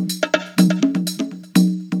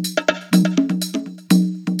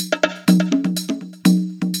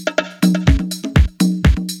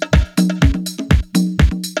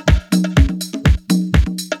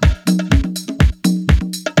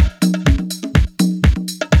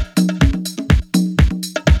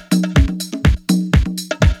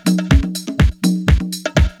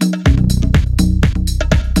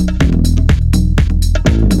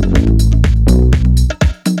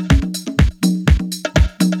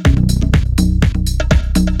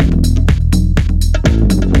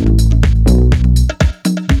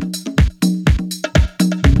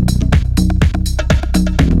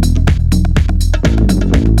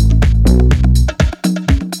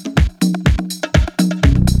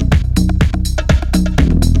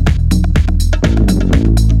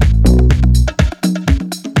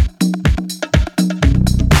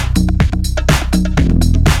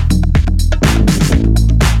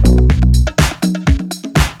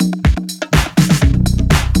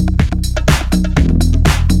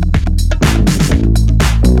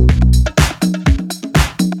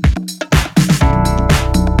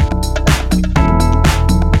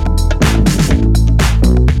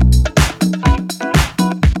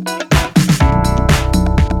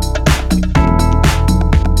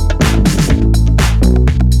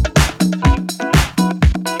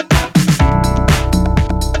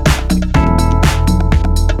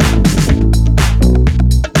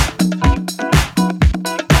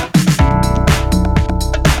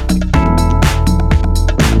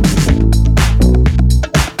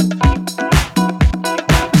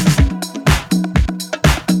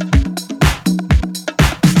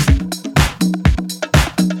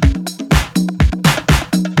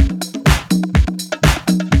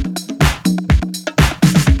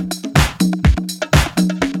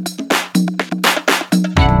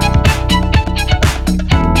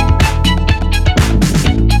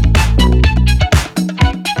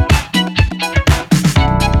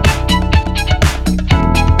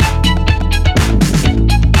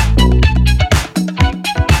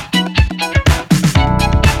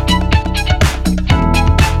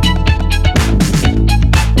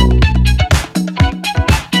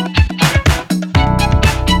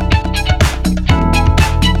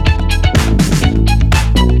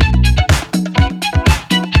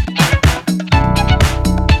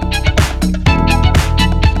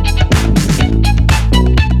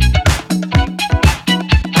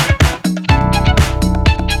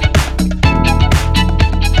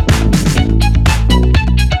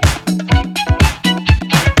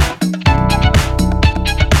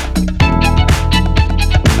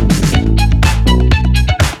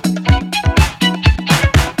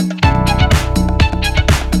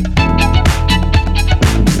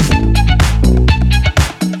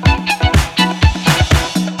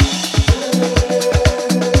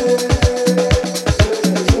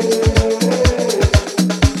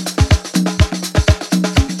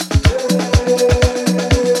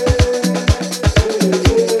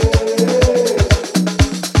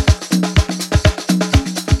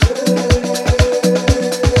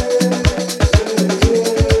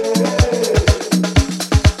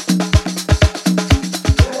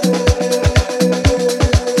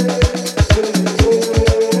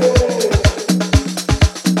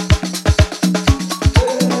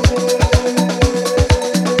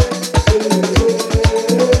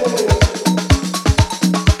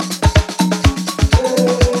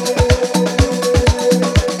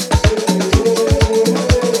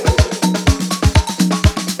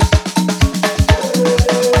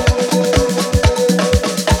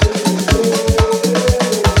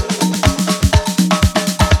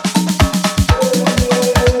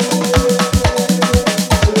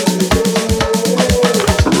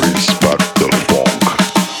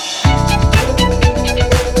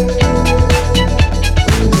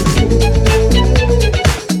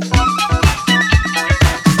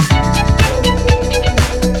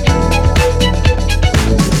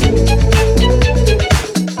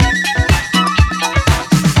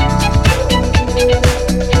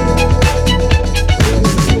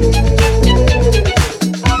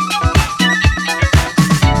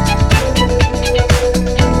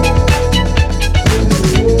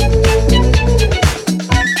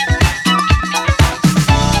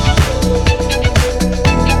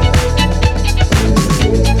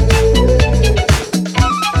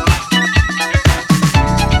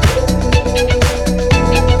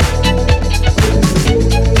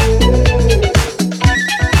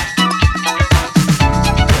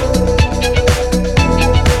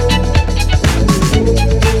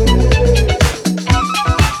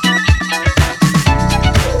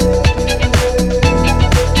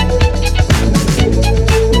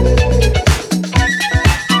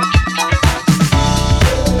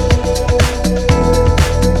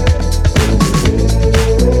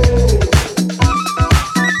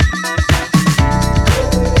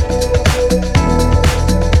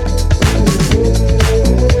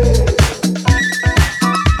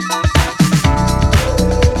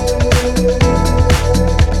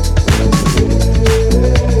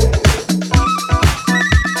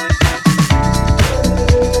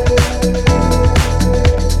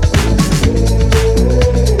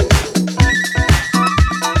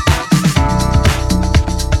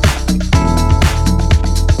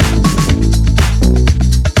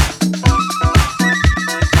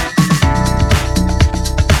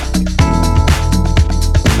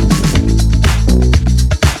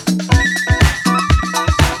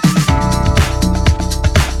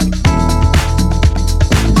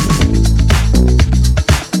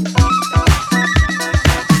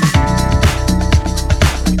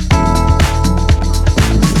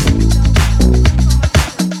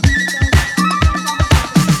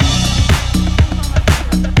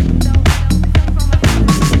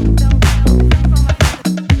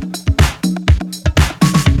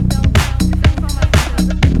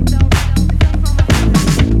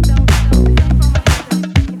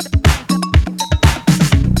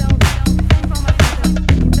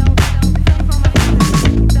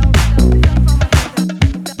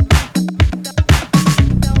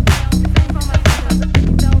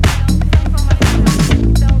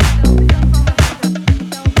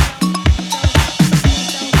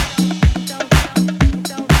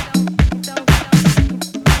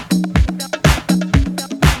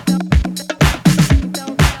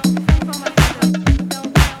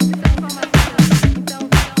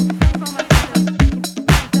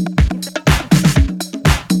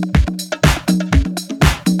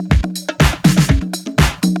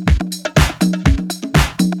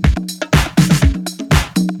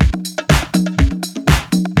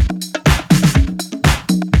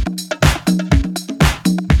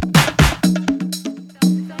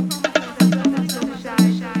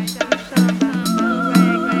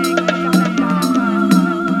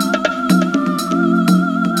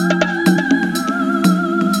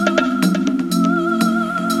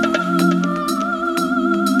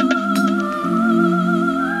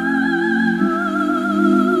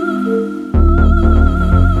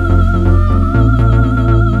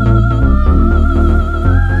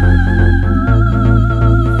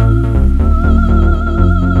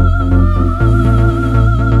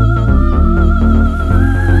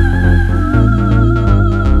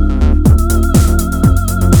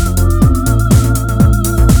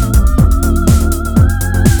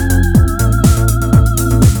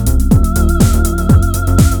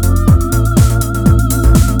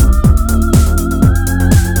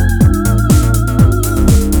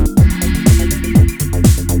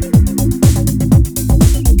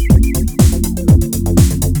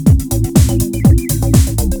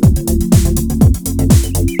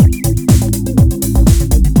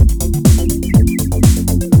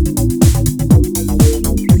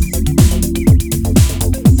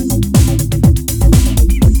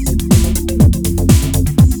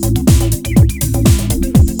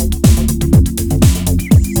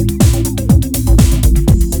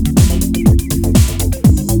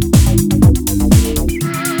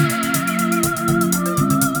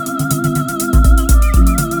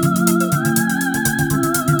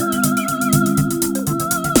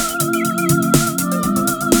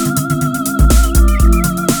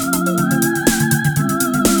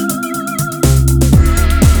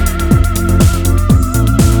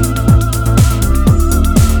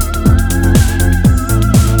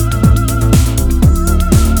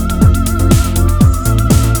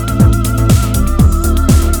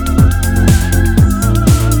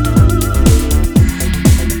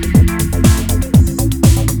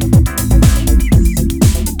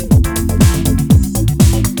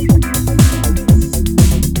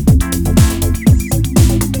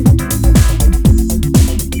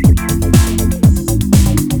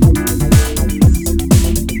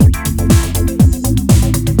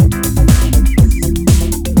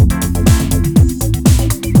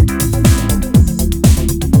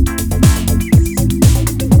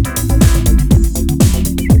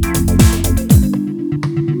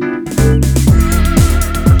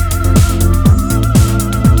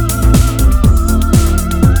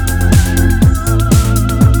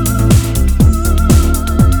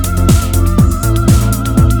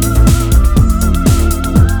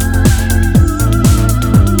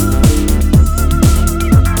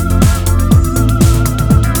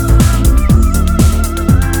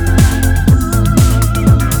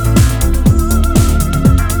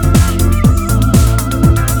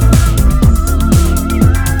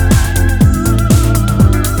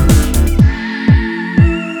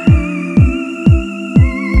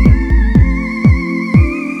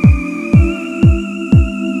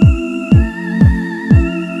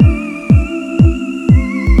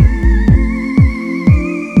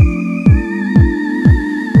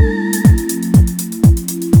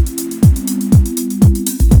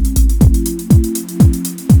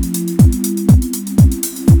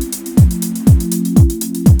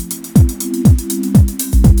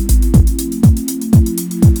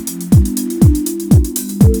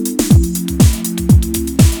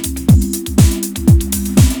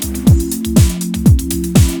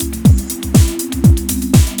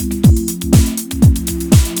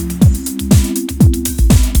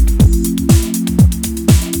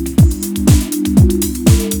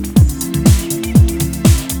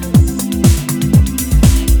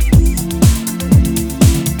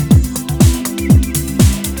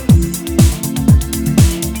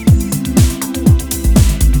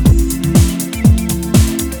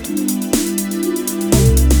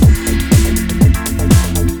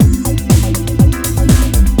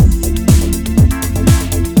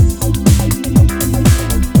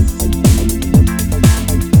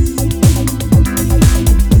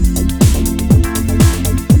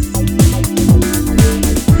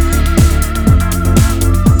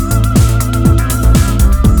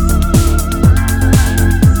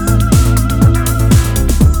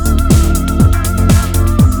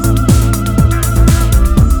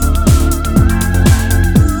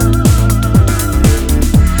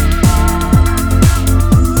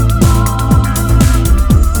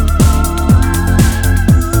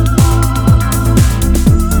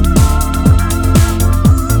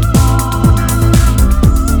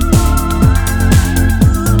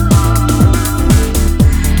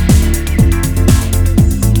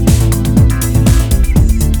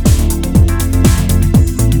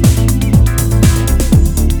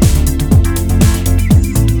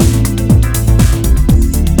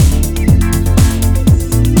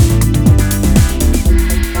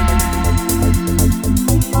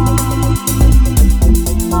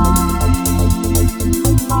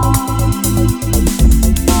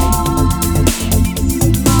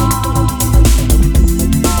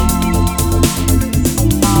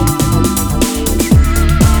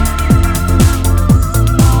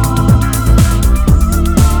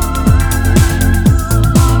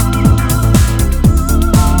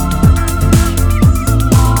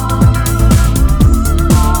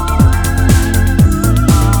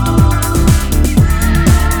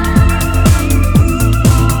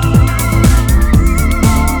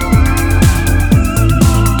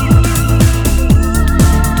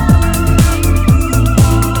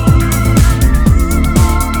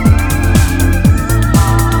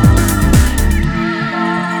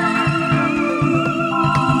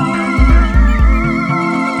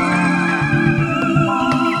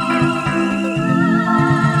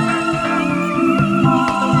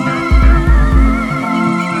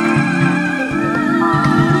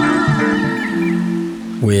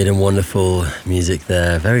 wonderful music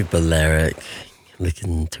there, very Balearic,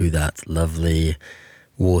 looking to that lovely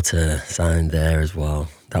water sound there as well.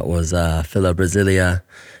 That was Phila Brasilia.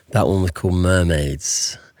 That one was called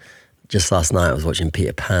Mermaids. Just last night I was watching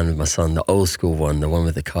Peter Pan with my son, the old school one, the one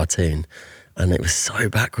with the cartoon, and it was so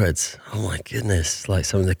backwards. Oh my goodness, like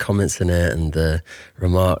some of the comments in it and the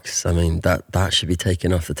remarks, I mean, that should be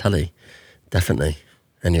taken off the telly, definitely.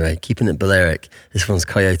 Anyway, keeping it Balearic, this one's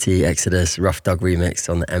Coyote Exodus Rough Dog remix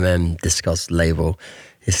on the Discos label.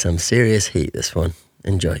 It's some serious heat, this one.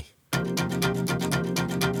 Enjoy.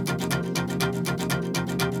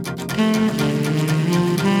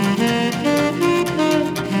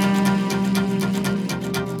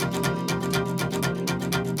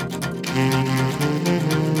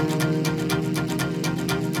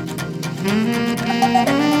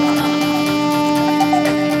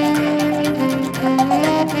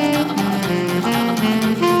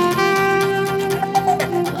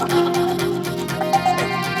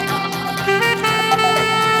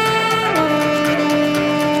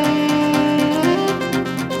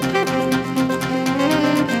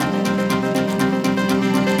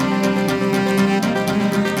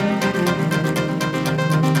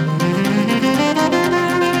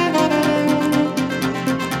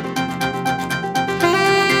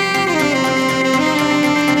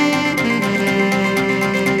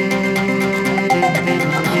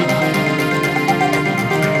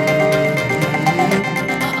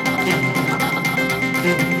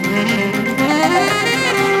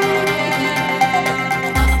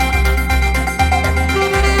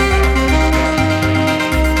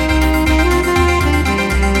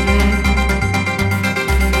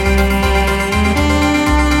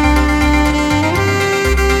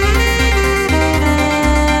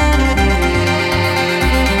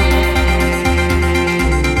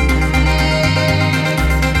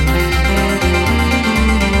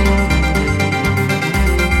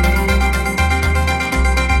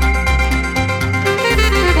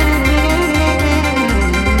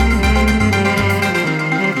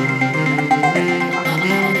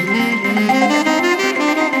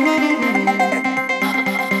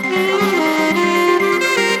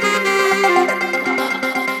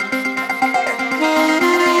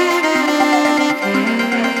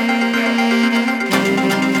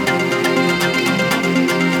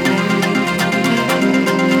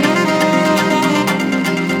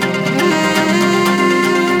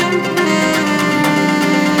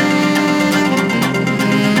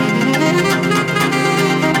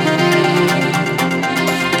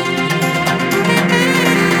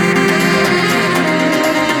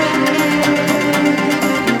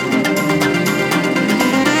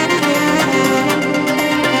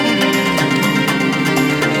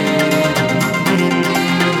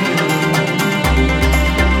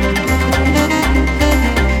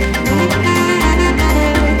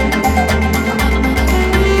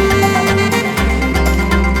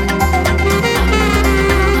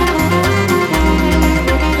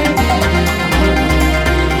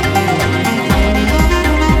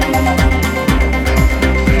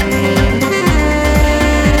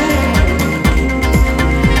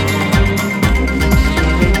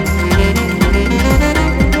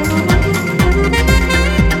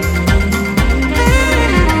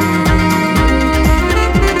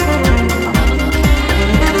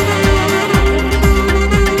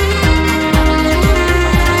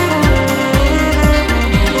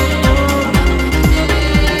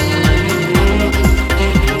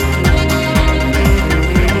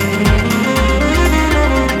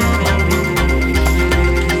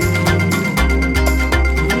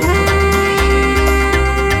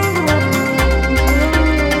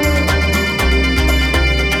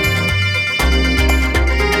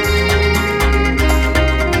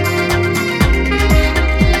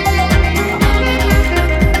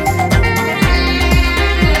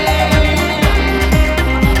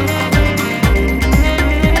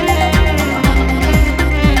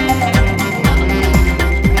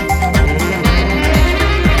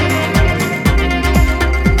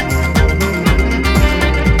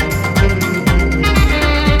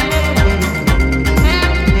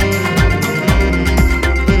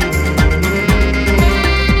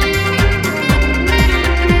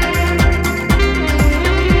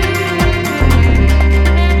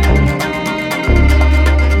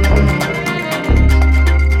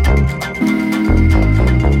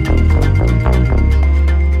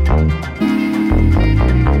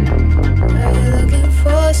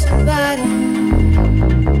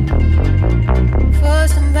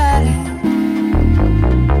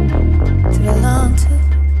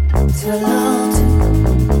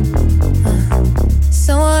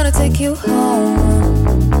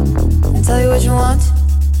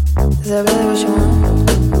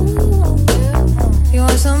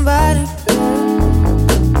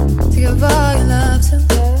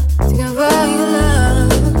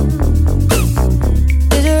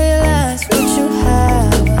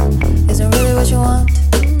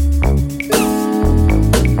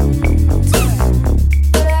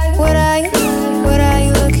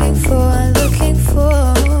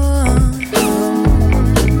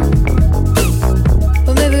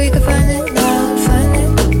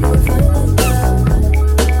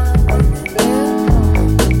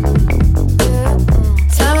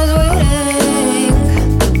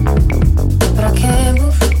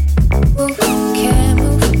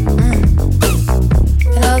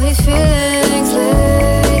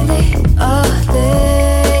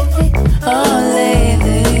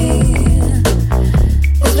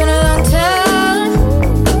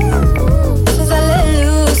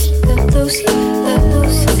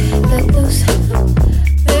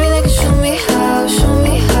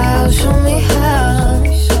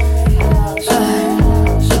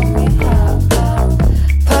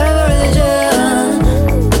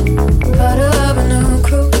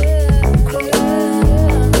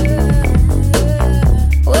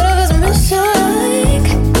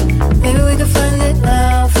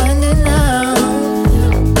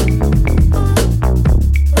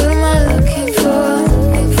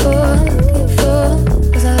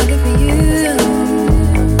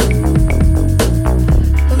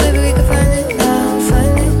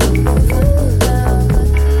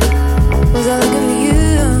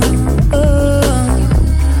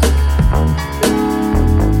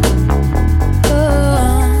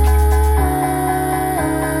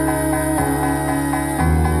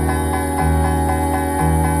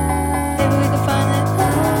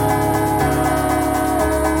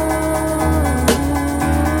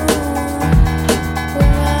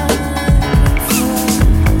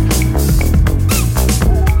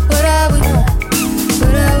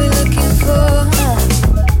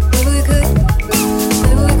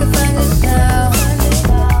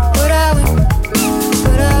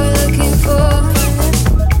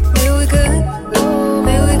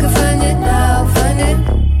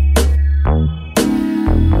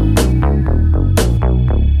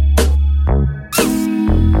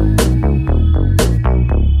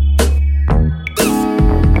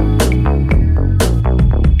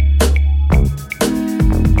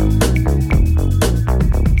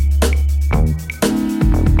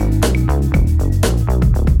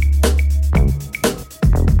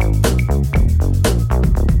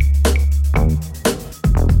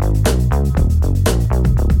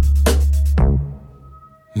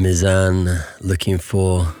 Mizan, Looking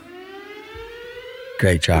For.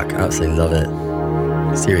 Great track, absolutely love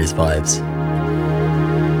it. Serious vibes.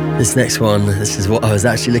 This next one, this is what I was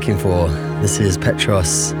actually looking for. This is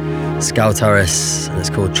Petros Skoutaris, and it's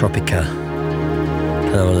called Tropica.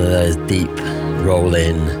 Kind of one of those deep,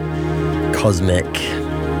 rolling, cosmic,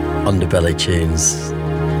 underbelly tunes.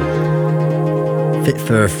 Fit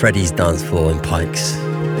for Freddie's dance floor in Pikes.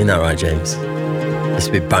 Isn't that right, James? Just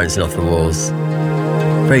to be bouncing off the walls.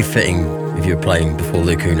 Very fitting if you were playing before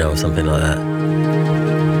Luke Uno or something like that.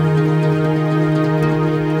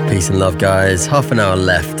 Peace and love, guys. Half an hour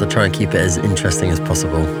left. I'll try and keep it as interesting as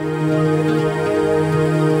possible.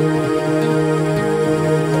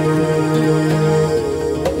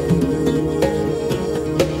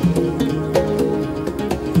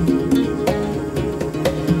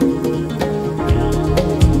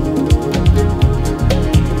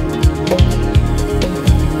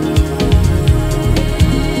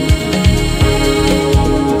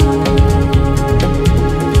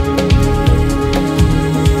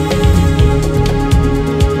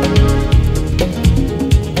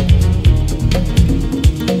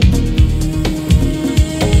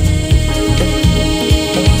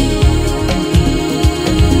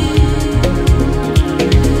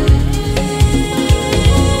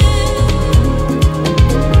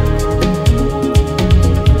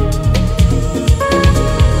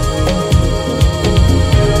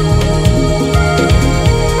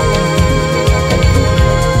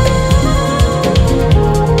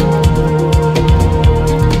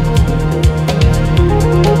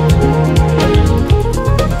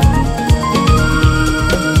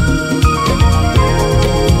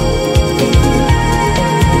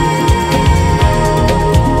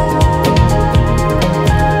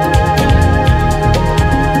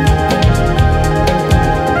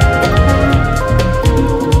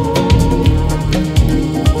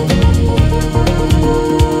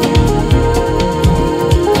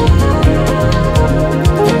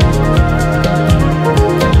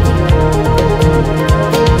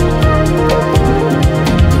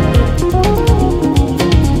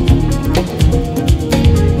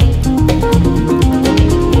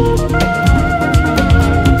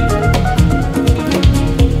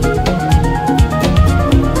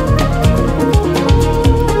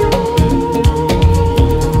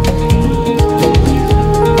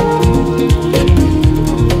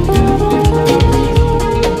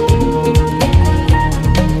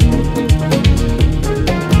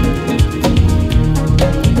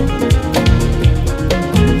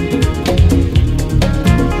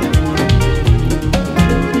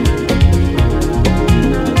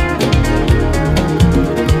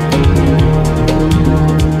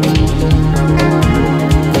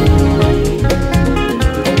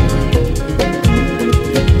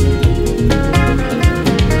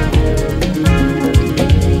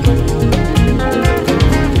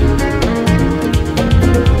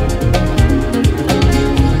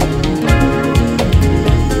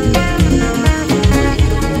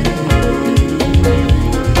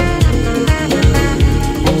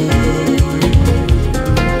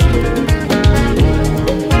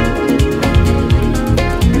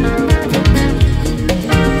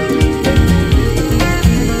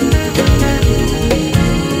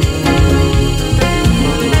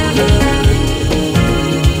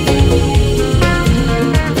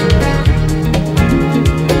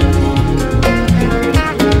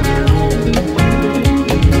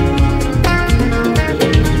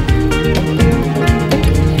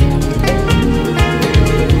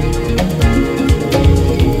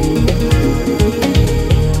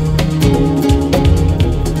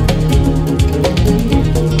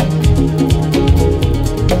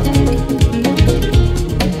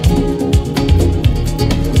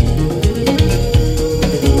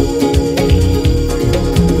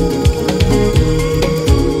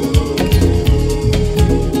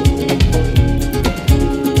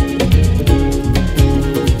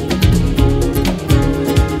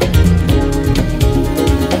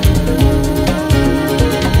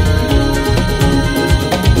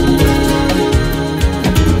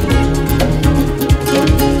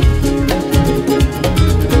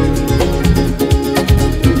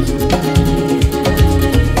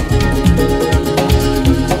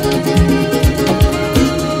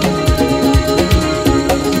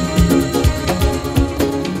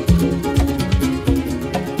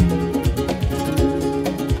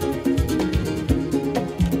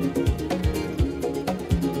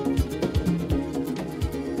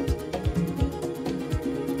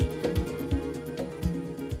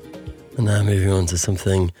 And now moving on to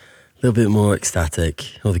something a little bit more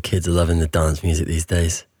ecstatic. All the kids are loving the dance music these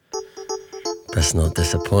days. Best Not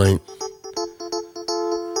Disappoint.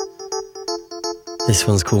 This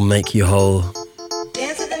one's called Make You Whole.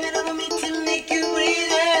 Dance in the middle of me to make you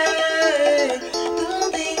breathe out.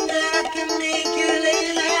 Don't think that I can make you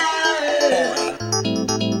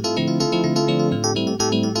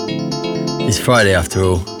later. It's Friday after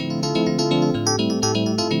all.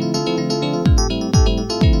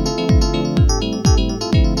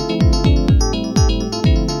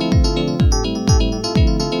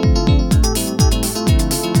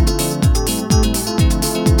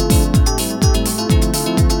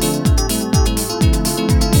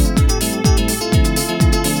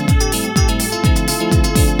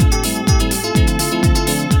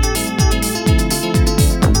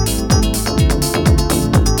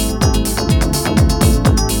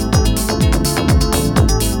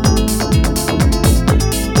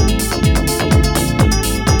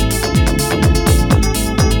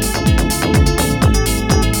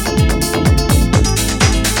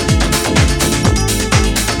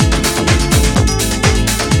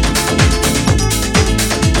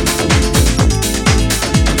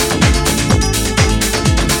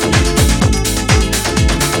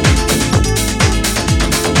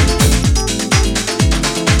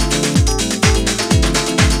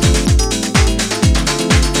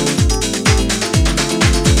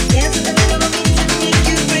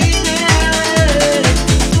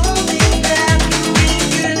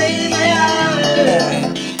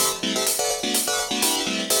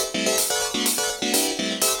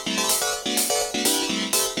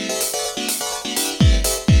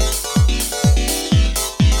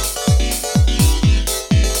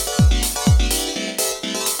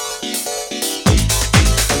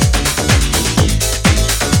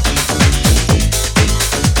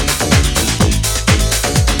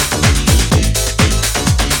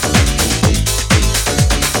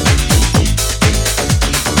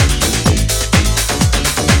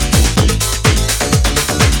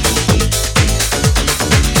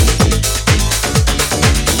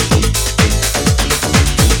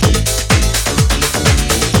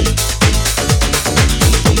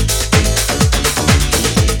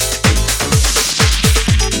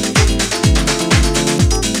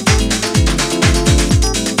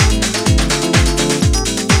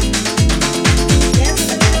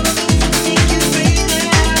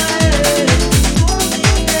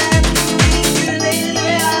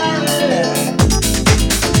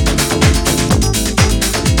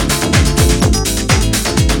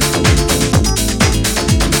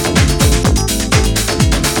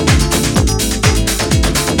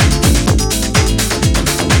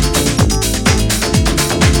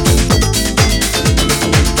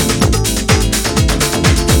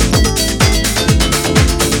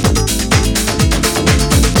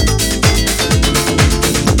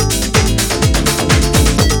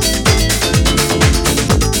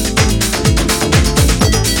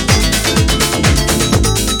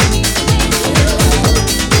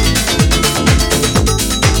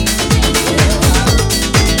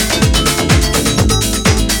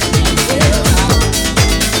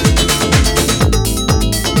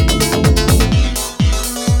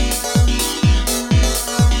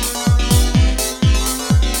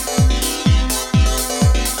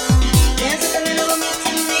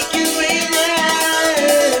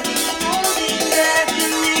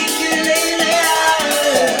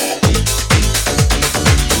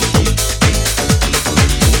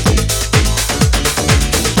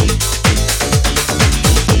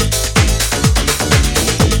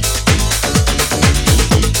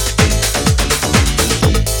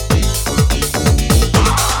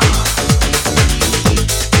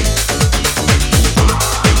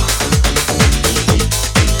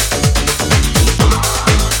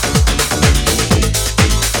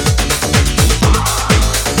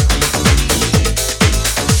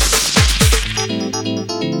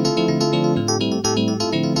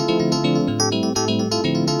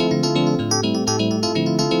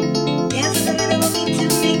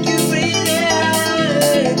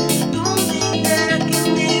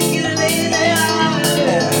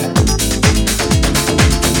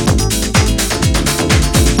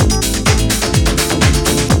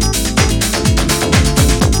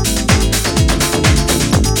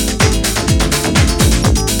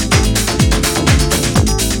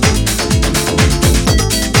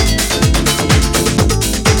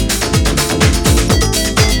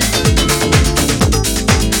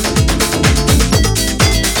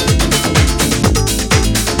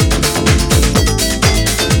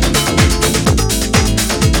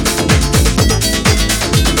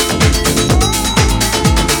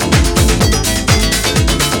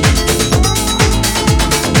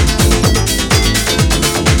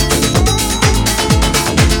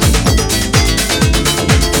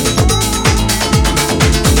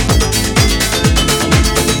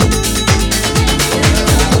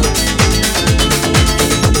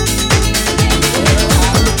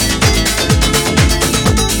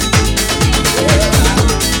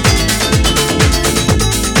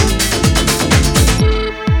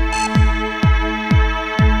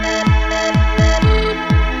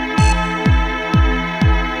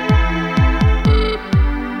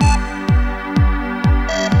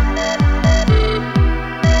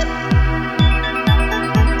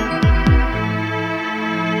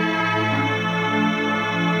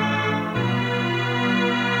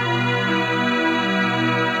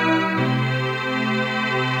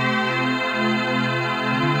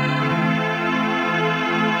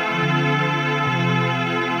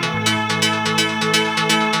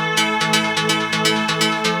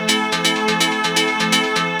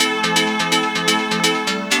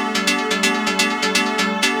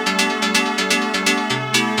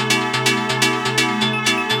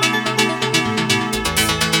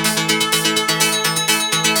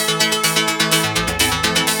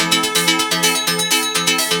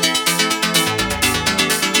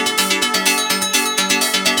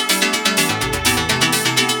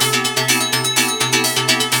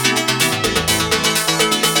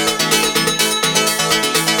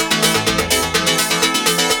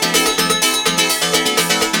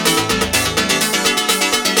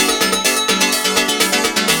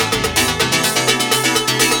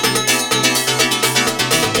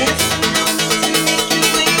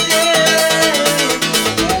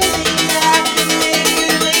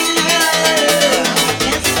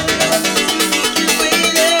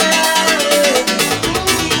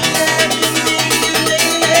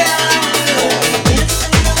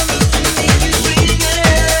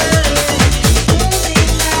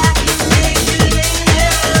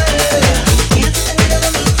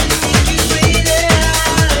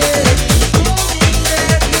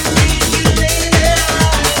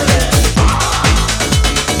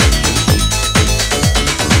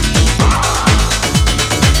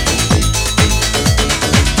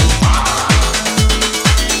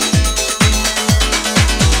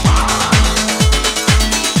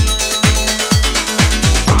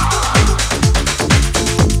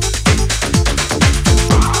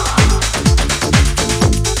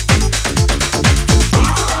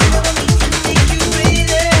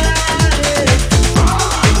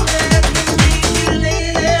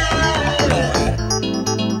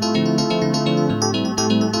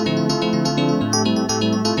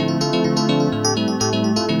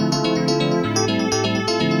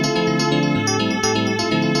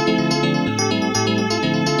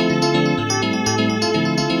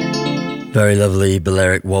 Very lovely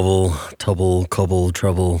Balearic wobble, tobble, cobble,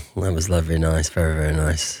 trouble. That was lovely, nice, very, very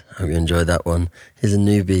nice. Hope you enjoyed that one. Here's a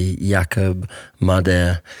newbie, Jakob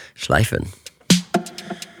Mader Schleifen.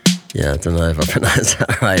 Yeah, I don't know if I pronounced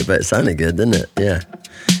that right, but it sounded good, didn't it? Yeah.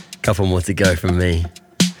 Couple more to go from me.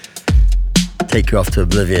 Take you off to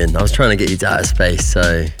oblivion. I was trying to get you to outer space,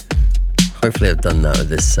 so hopefully I've done that with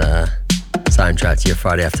this soundtrack to your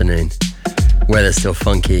Friday afternoon. Weather's still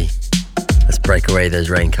funky. Let's break away those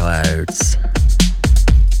rain clouds.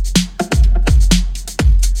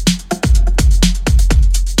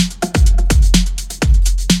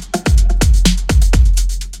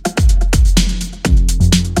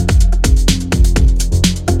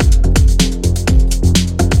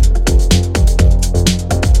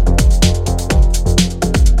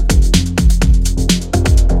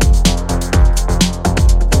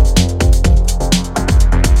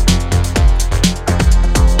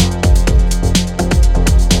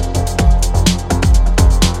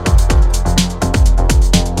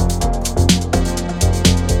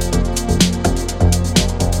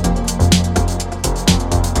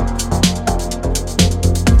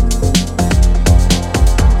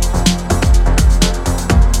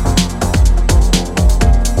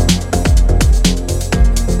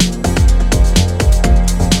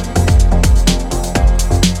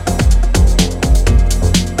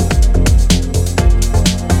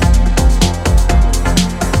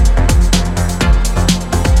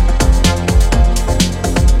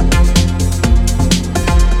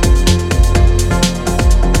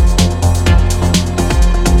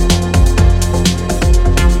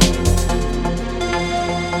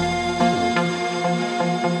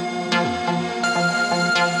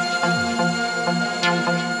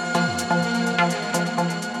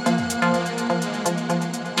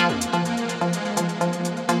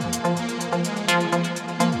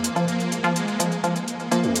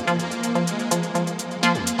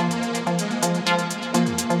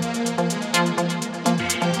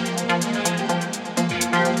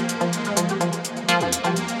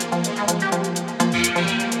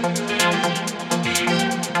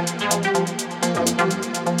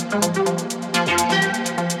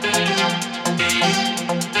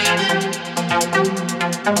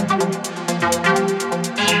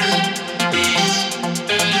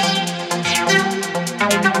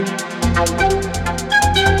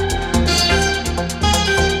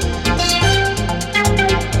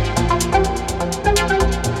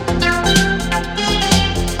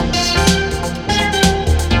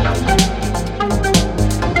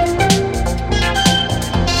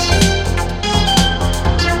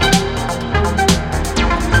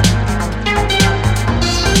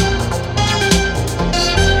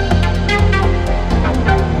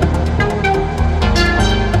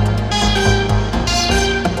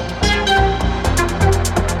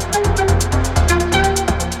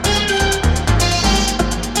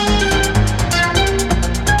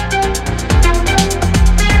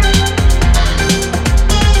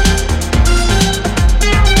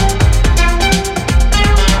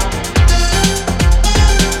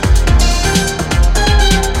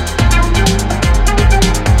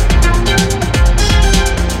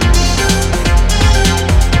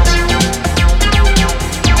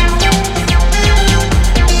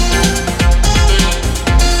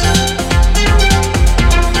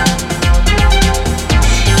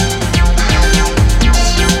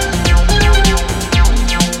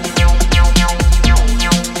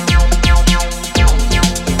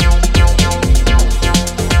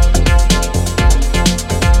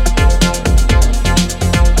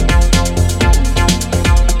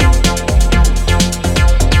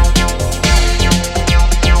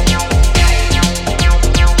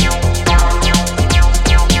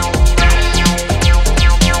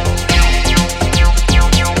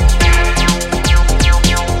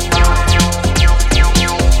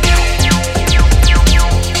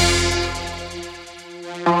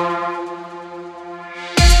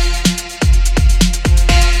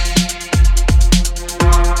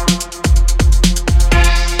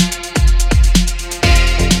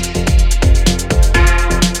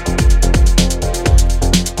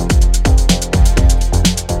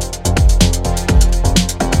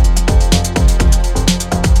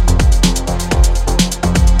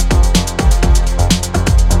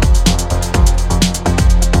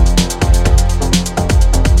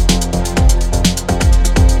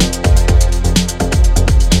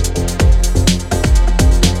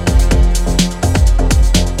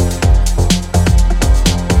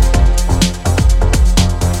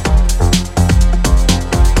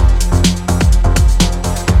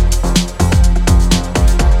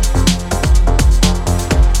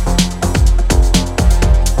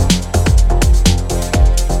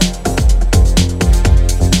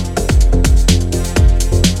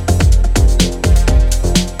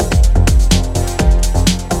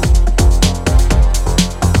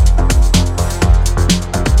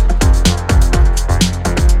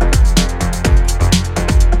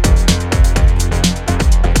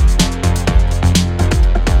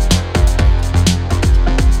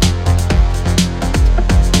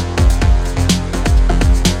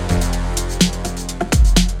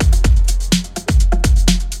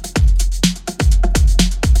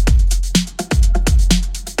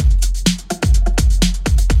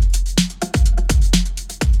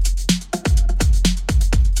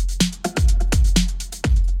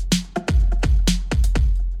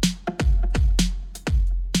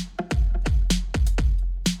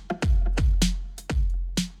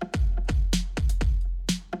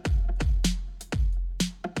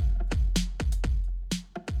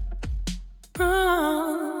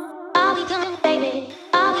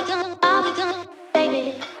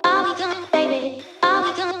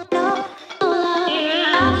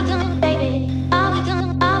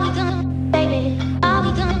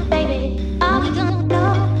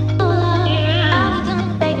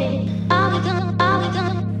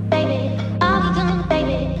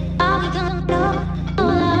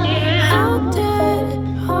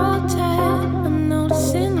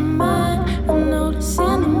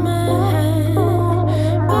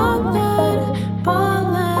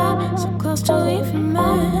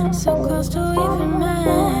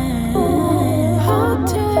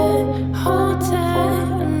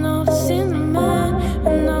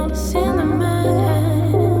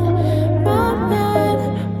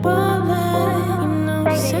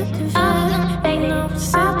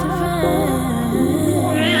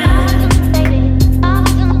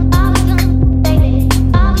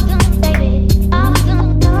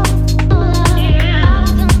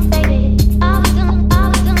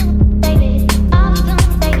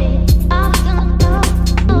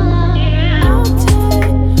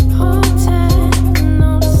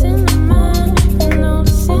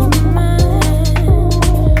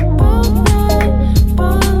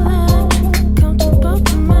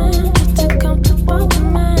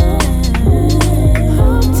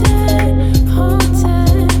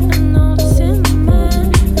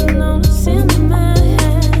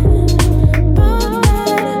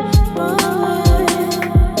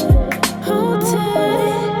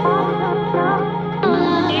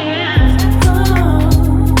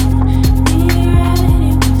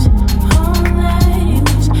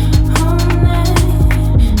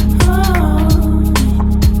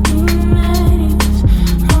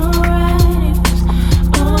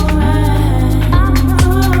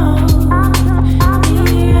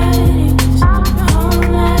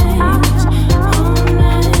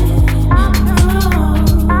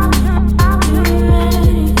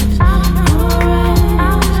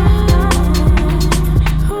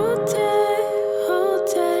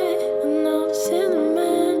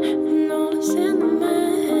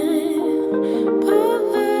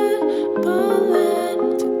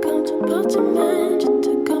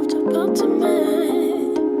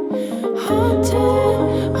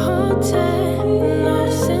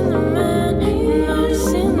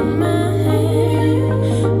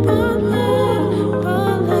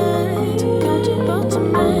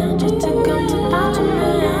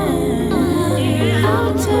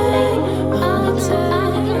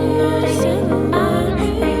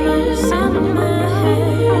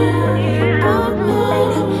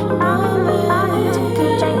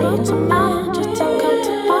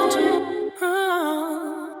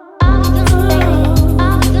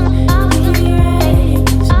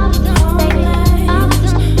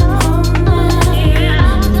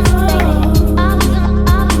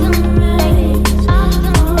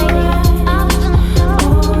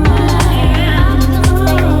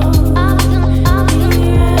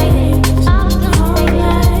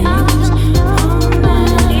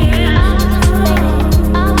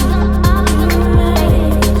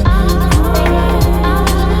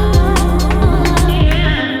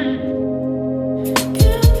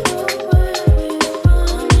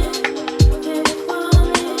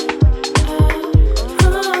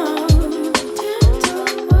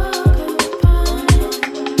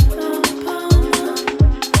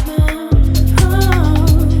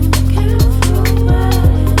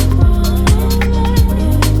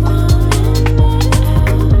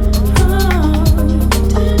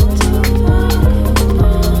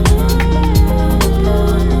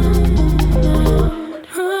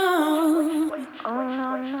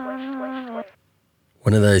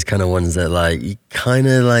 One of those kind of ones that like, you kind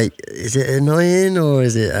of like, is it annoying or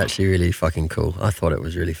is it actually really fucking cool? I thought it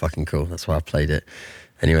was really fucking cool. That's why I played it.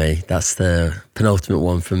 Anyway, that's the penultimate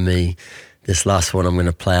one from me. This last one I'm going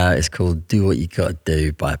to play out is called Do What You Gotta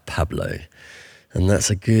Do by Pablo. And that's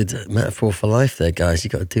a good metaphor for life there, guys. You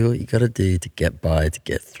got to do what you got to do to get by, to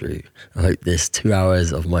get through. I hope this 2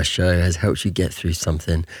 hours of my show has helped you get through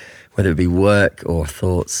something, whether it be work or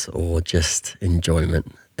thoughts or just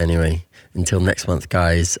enjoyment. Anyway, until next month,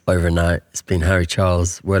 guys, over and out. It's been Harry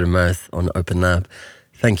Charles, Word of Mouth on Open Lab.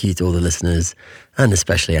 Thank you to all the listeners and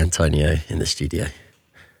especially Antonio in the studio.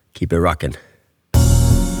 Keep it rocking.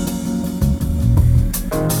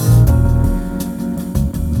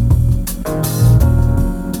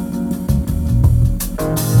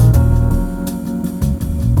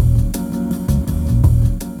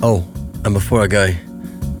 Oh, and before I go,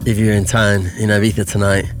 if you're in town in Ibiza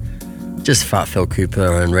tonight, just Fat Phil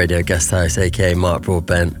Cooper and Radio Guesthouse, aka Mark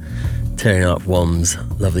Broadbent, tearing up WOM's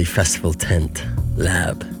lovely festival tent,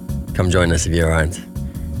 Lab. Come join us if you're around.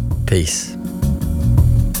 Peace.